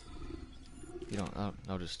 you don't,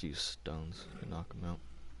 I'll just use stones to knock them out.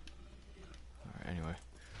 Alright, anyway,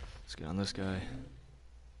 let's get on this guy.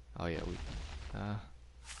 Oh yeah, I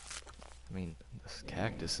mean, the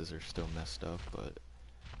cactuses are still messed up, but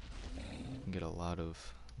you can get a lot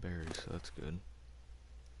of berries, so that's good.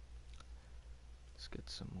 Let's get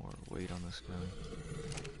some more weight on this guy.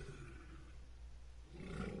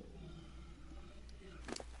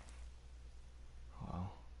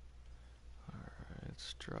 Wow. Alright,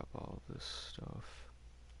 let's drop all of this stuff.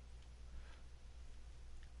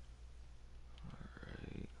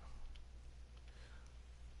 Alright.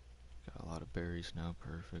 Got a lot of berries now,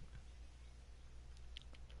 perfect.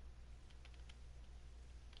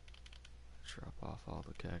 Drop off all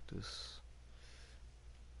the cactus.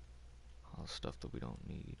 All the stuff that we don't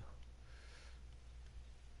need.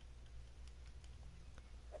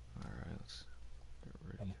 Alright, let's get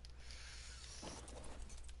ready.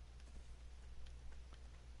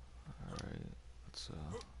 Alright, let's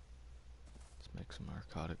make some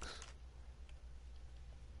narcotics.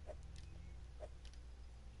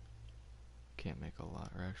 Can't make a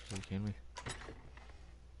lot, actually, can we?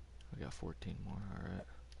 We got 14 more, alright.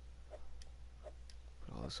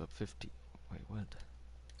 Put all this up, 50. Wait, what?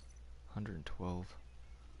 112.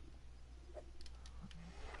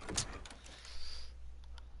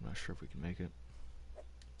 I'm not sure if we can make it.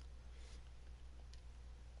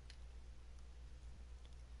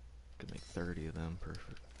 Could make 30 of them,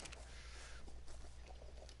 perfect.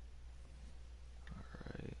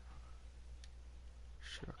 Alright.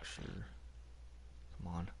 Structure.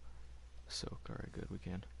 Come on. Soak, alright, good, we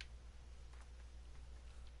can.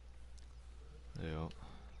 Yep.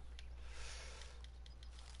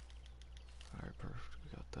 Alright, perfect, we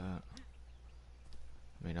got that.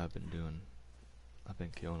 I mean, I've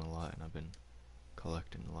been killing a lot, and I've been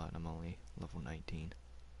collecting a lot, and I'm only level 19.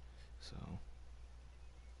 So.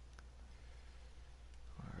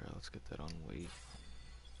 Alright, let's get that on weight.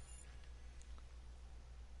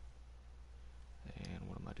 And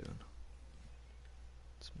what am I doing?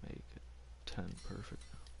 Let's make it 10, perfect.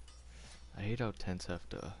 I hate how tents have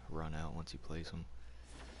to run out once you place them.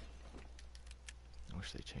 I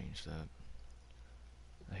wish they changed that.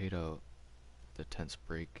 I hate how the tents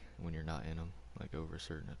break when you're not in them, like over a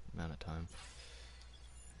certain amount of time.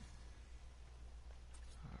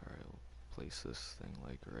 Alright, we'll place this thing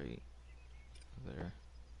like right there.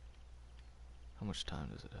 How much time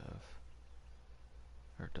does it have?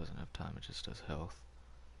 Or it doesn't have time, it just does health.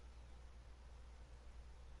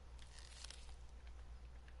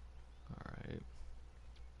 Alright.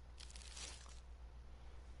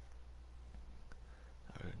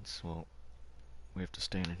 Alright, so we have to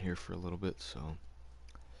stand in here for a little bit, so.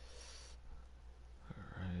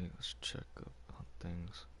 Alright, let's check up on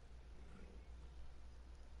things.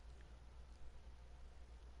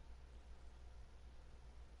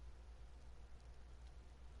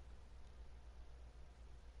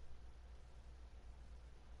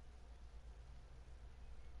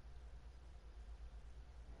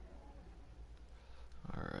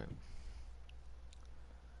 Alright.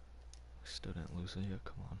 We still didn't lose it yet,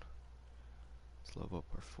 come on. Let's level up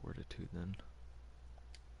our fortitude then.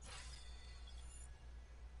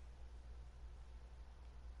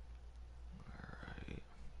 Alright.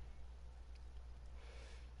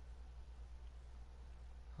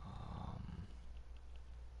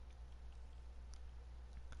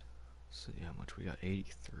 See how much we got,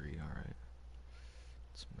 83, alright.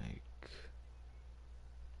 Let's make...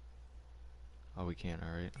 Oh, we can't,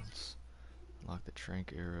 alright. Let's unlock the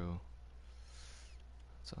trank arrow.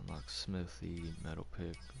 Let's unlock smithy, metal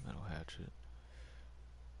pick, metal hatchet.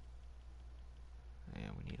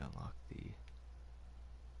 And we need to unlock the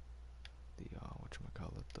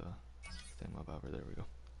whatchamacallit, the thingamabobber, there we go.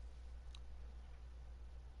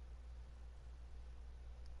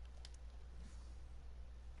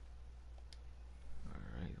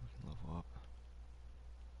 Alright, we can level up.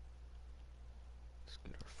 Let's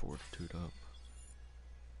get our fortitude up.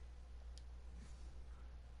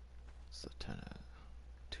 It's the 10 at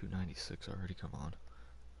 296 already, come on.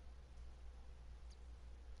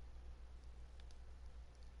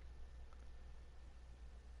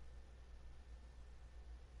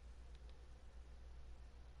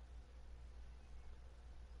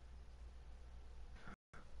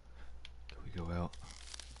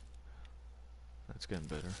 getting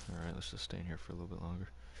better. Alright, let's just stay in here for a little bit longer.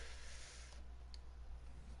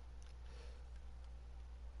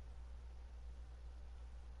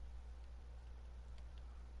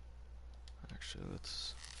 Actually,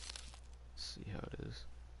 let's see how it is.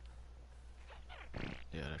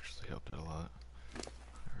 Yeah, it actually helped it a lot.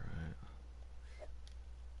 Alright.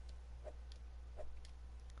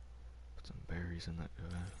 Put some berries in that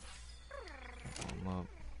guy. Blow him up.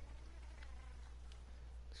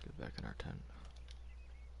 Let's get back in our tent.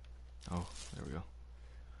 Oh, there we go.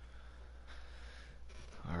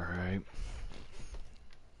 Alright.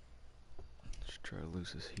 Let's try to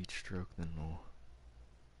lose this heat stroke, then we'll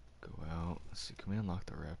go out. Let's see, can we unlock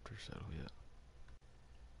the raptor saddle yet?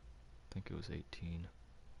 I think it was 18.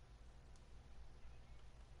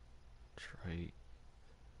 Trait.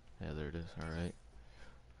 Yeah, there it is. Alright.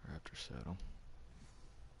 Raptor saddle.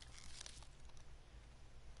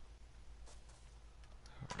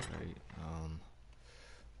 Alright,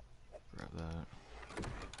 grab that.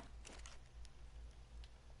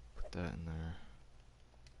 Put that in there.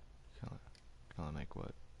 Can I make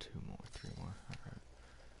what? 2 more, 3 more. Alright.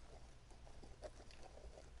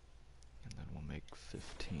 And then we'll make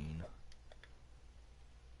 15.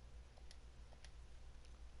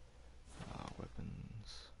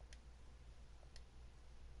 Weapons.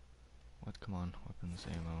 What? Come on. Weapons,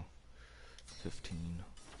 ammo. 15.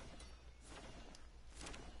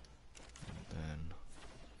 And then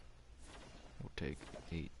we'll take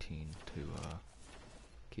 18 to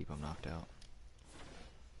keep them knocked out.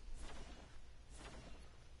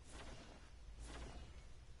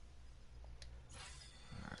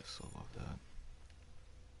 Alright, so love that.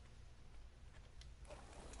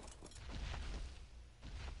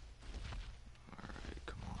 Alright,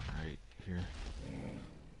 come on, right here.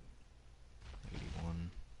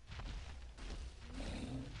 81.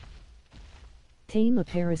 Tame a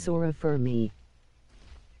Parasaura for me.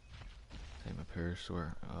 Tame a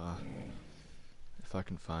Parasaur. If I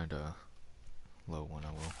can find a low one,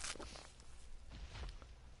 I will.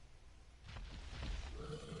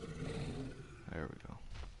 There we go.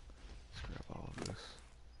 Let's grab all of this.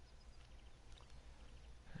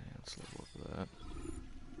 And let's level up that.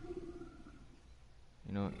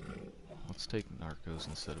 You know what? Let's take narcos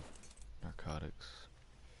instead of narcotics.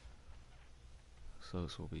 So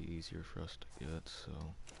this will be easier for us to get, so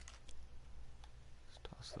let's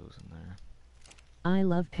toss those in there. I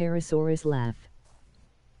love Parasaurus laugh.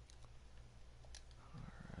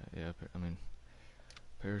 Alright, yeah, I mean,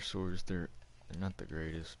 parasaurs, they're not the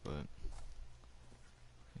greatest, but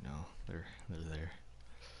you know, they're there.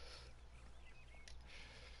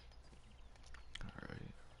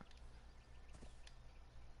 Alright.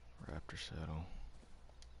 Raptor saddle.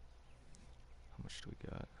 How much do we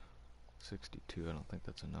got? 62. I don't think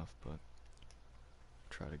that's enough, but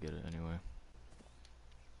try to get it anyway.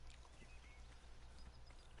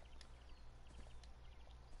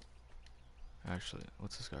 Actually,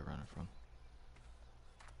 what's this guy running from?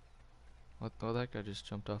 What? Oh, that guy just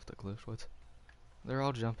jumped off the cliff. What? They're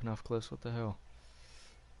all jumping off cliffs. What the hell?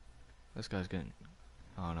 This guy's getting...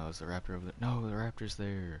 Oh no, is the raptor over there? No, the raptor's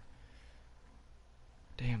there.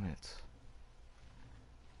 Damn it.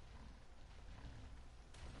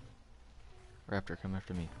 Raptor, come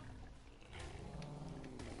after me.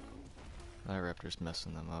 That raptor's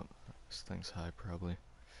messing them up. This thing's high, probably.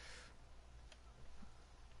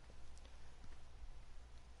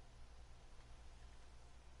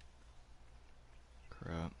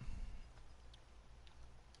 Crap.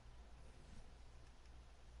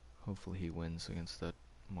 Hopefully he wins against that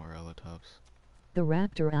Morellatops. The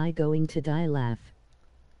raptor I going to die laugh.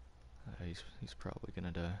 He's probably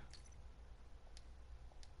gonna die.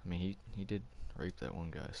 I mean, he did rape that one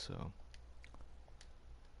guy, so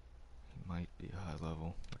he might be a high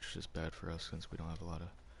level, which is bad for us since we don't have a lot of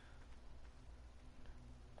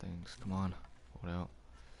things. Come on, hold out.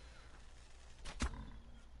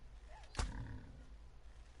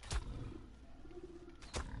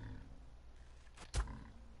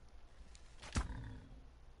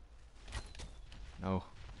 No.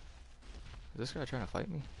 Is this guy trying to fight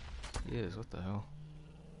me? He is, what the hell?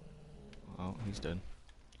 Oh, he's dead.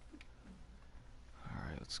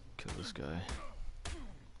 Alright, let's kill this guy.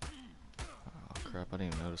 Oh crap, I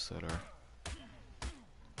didn't even notice that our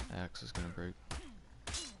axe is gonna break.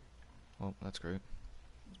 Oh, that's great.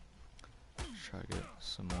 Let's try to get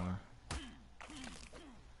some more.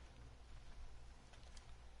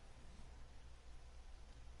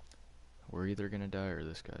 We're either gonna die or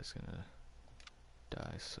this guy's gonna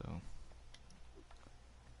die, so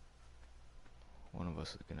one of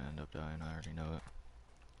us is gonna end up dying, I already know it.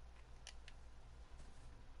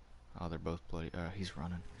 Oh, they're both bloody. He's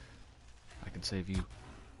running. I can save you.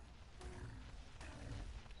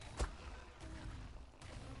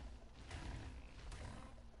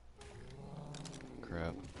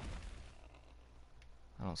 Crap.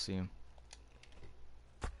 I don't see him.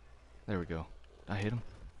 There we go. I hit him.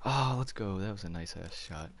 Oh, let's go. That was a nice ass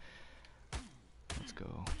shot. Let's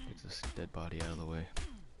go. Get this dead body out of the way.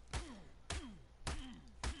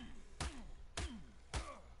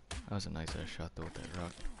 That was a nice ass shot though with that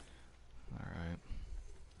rock. Alright.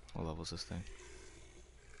 What level is this thing?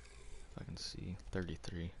 If I can see.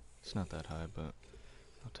 33. It's not that high, but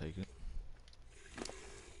I'll take it.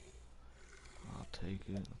 I'll take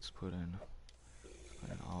it. Let's put in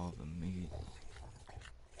all the meat.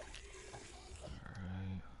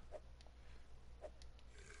 Alright.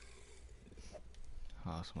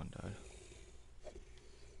 Oh, someone died.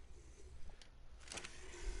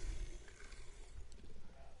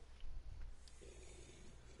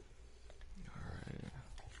 Alright.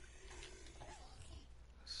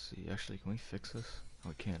 Let's see. Actually, can we fix this? Oh,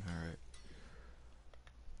 we can. Alright.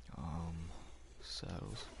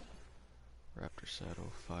 Saddles. Raptor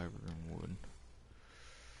saddle, fiber, and wood.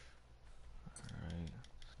 Alright.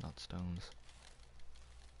 It's not stones.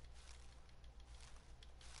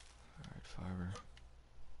 Alright, fiber.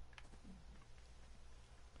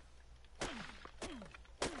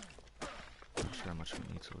 Not sure how much we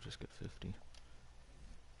need, so we'll just get 50.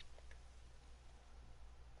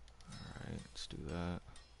 Alright, let's do that.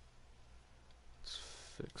 Let's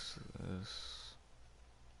fix this.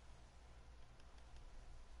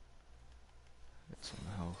 Get some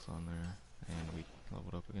health on there, and we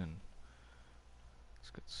leveled up again.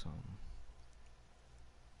 Let's get some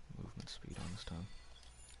movement speed on this time.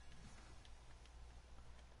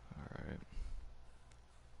 Alright.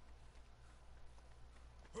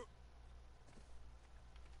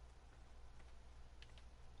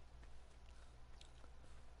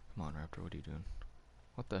 Come on, Raptor, what are you doing?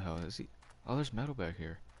 What the hell is he? Oh, there's metal back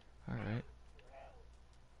here. Alright.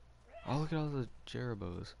 Oh, look at all the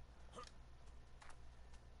Jereboas.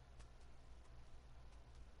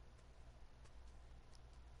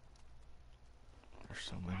 There's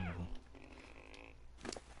so many of them.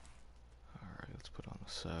 Alright, let's put on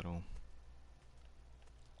the saddle.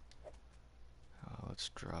 Let's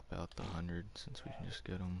drop out the 100 since we can just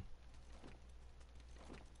get them.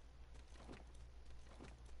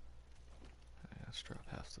 Yeah, let's drop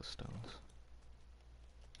half the stones.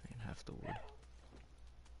 And half the wood.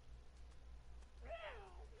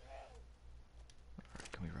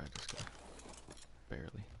 Alright, can we ride this guy?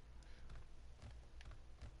 Barely.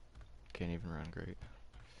 Can't even run great.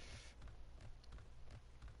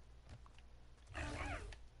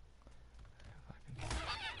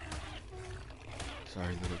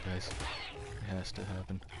 Sorry, little guys. It has to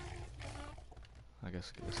happen. I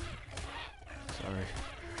guess it is. Sorry.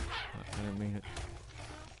 I didn't mean it.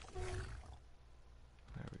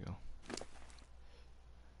 There we go.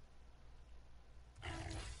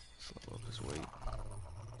 Let's level up his weight.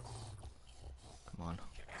 Come on.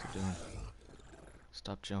 What's he doing?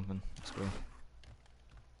 Stop jumping. Let's go.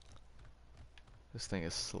 This thing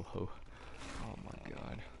is slow. Oh my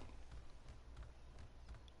god.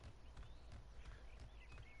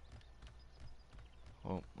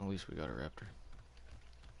 Well, at least we got a raptor.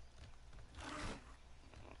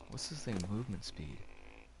 What's this thing movement speed?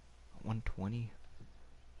 120?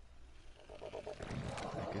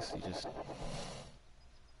 I guess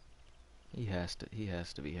he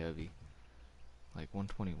has to be heavy. Like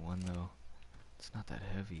 121 though. It's not that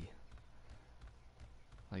heavy.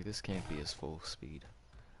 Like this can't be his full speed.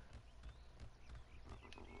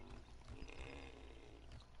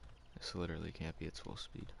 This literally can't be its full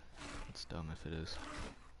speed. It's dumb if it is.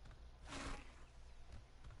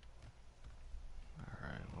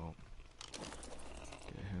 Alright, well.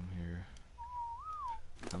 Get him here.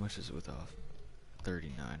 How much is it with off?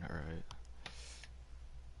 39, alright.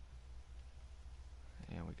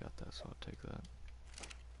 Yeah, we got that, so I'll take that.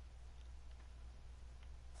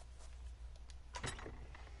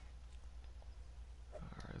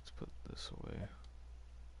 Alright, let's put this away.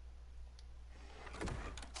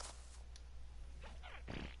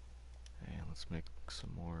 And let's make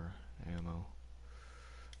some more ammo.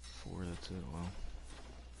 4, that's it, well.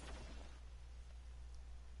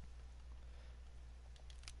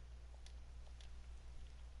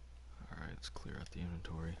 Alright, let's clear out the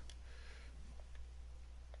inventory.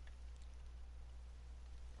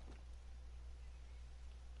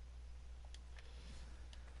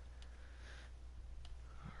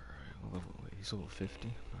 Wait, he's level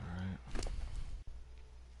 50? Alright.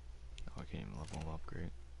 Oh, I can't even level him up,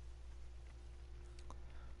 great.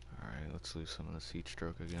 Alright, let's lose some of this heat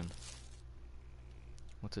stroke again.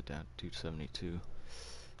 What's it down? 272.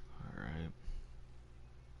 Alright.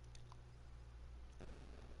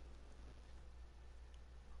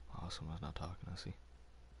 Oh, someone's not talking, I see.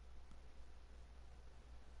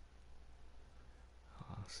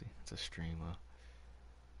 Oh, I see. It's a stream, oh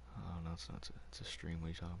no, it's not. It's a stream. What are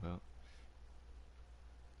you talking about?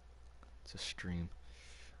 It's a stream.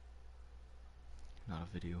 Not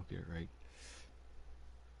a video, get it right.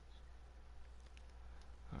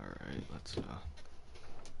 Alright, let's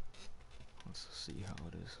see how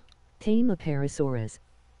it is. Tame Apeirosaurus.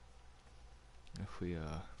 If we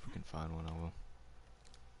can find one, I will.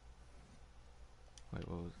 Wait,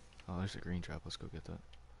 what was... Oh, there's a green trap. Let's go get that.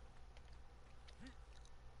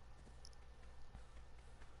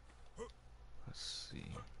 Let's see.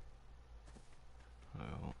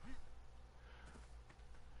 Oh.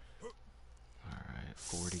 Alright,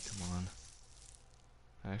 40, come on.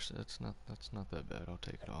 Actually, that's not that bad. I'll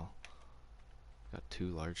take it all. Got 2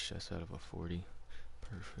 large chests out of a 40.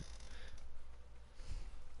 Perfect.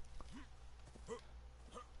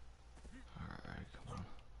 Alright, come on.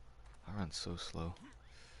 I run so slow.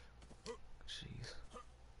 Jeez.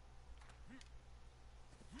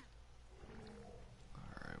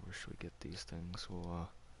 Alright, where should we get these things? We'll,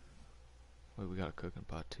 wait, we got a cooking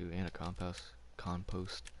pot too, and a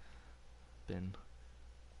compost bin.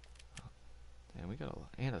 And we got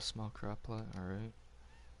and a small crop plot, alright.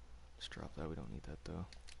 Let's drop that, we don't need that though.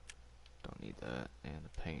 Don't need that, and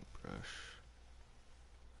a paintbrush.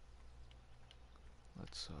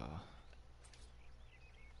 Let's,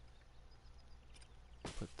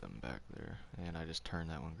 put them back there. And I just turned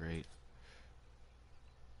that one, great.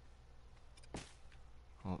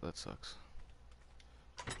 Oh, that sucks.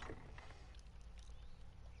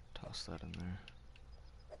 Toss that in there.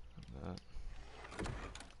 And that.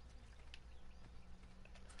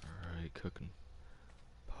 Alright, cooking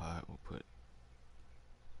pot, we'll put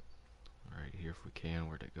right here if we can.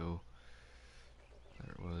 Where'd it go?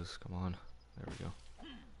 There it was, come on. There we go.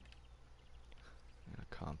 And a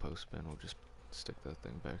compost bin, we'll just stick that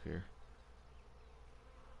thing back here.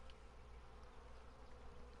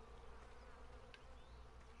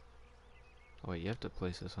 Oh wait, you have to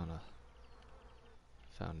place this on a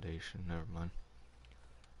foundation, never mind.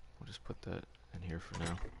 We'll just put that in here for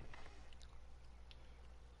now.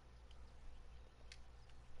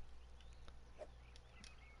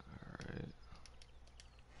 Alright.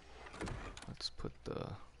 Let's put the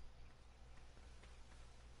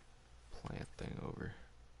plant thing over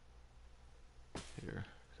here,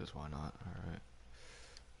 because why not? Alright.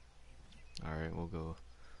 Alright, we'll go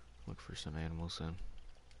look for some animals then.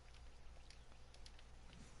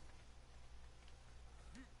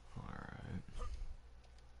 Alright.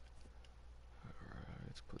 Alright,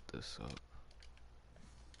 let's put this up.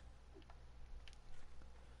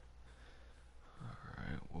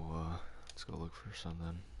 Alright, well, let's go look for some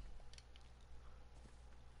then.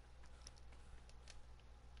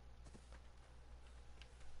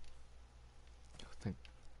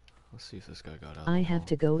 Let's see if this guy got out. I have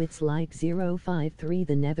to go. It's like 053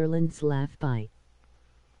 the Netherlands laugh by.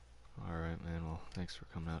 Alright, man. Well, thanks for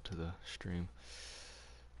coming out to the stream.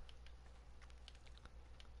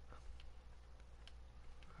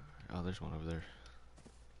 Oh, there's one over there.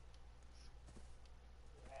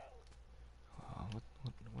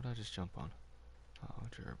 What did I just jump on? Oh,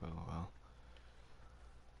 Jerbo, wow.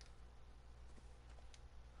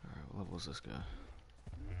 Alright, what level is this guy?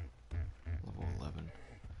 Level 11.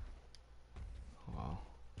 Wow.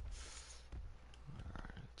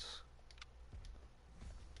 Alright, let's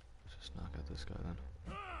just knock out this guy then.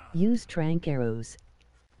 Use trank arrows.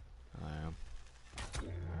 I am.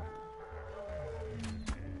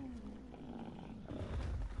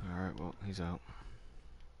 Alright, well, he's out.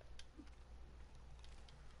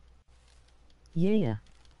 Yeah.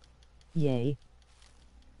 Yay.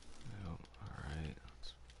 Yep, alright.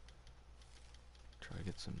 Let's try to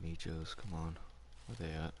get some Mijos. Come on. Where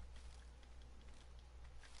they at?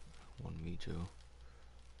 One Mijo.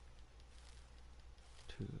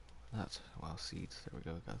 Two. That's, wow, seeds. There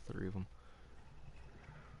we go. Got 3 of them.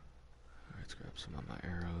 Alright, let's grab some of my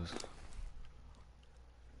arrows.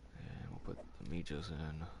 And we'll put the Mijos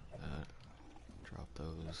in that. Drop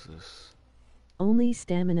those. This. Only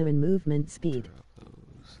stamina and movement speed. Drop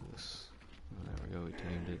those. This. And there we go. We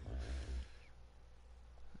tamed it.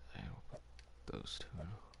 And we'll put those 2 in.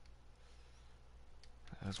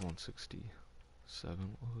 That's 167.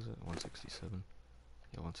 What was it? 167.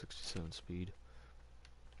 Yeah, 167 speed.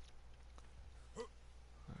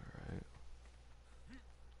 Alright.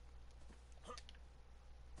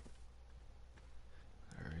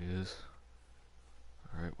 There he is.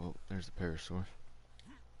 Alright, well, there's the parasaur.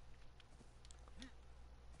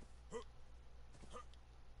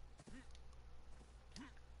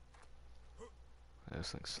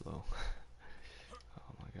 this thing's slow.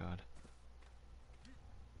 Oh my god.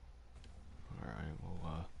 Alright,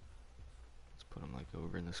 well, let's put him like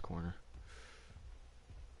over in this corner.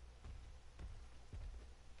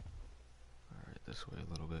 Alright, this way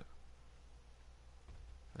a little bit.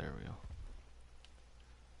 There we go.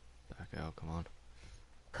 Back out, come on.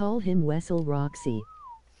 Call him Wessel Roxy.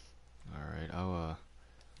 Alright,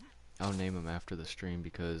 I'll name him after the stream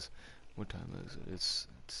because what time is it? It's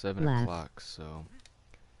 7 Laugh. o'clock, so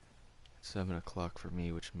it's 7 o'clock for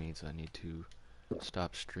me, which means I need to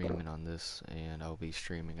stop streaming on this, and I'll be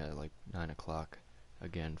streaming at like 9 o'clock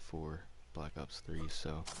again for Black Ops 3,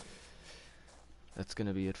 so that's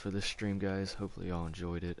gonna be it for this stream, guys. Hopefully y'all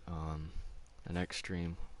enjoyed it. The next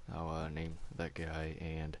stream, I'll name that guy,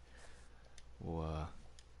 and we'll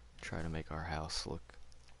try to make our house look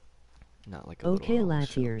not like a Okay, little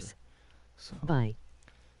homeless Latiers. shelter. So, Bye.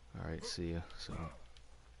 alright, see ya. So,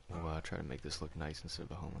 we'll try to make this look nice instead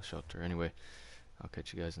of a homeless shelter. Anyway, I'll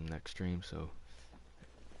catch you guys in the next stream, so,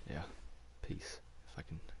 yeah, peace. If I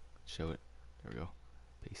can show it. There we go.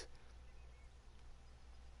 Peace.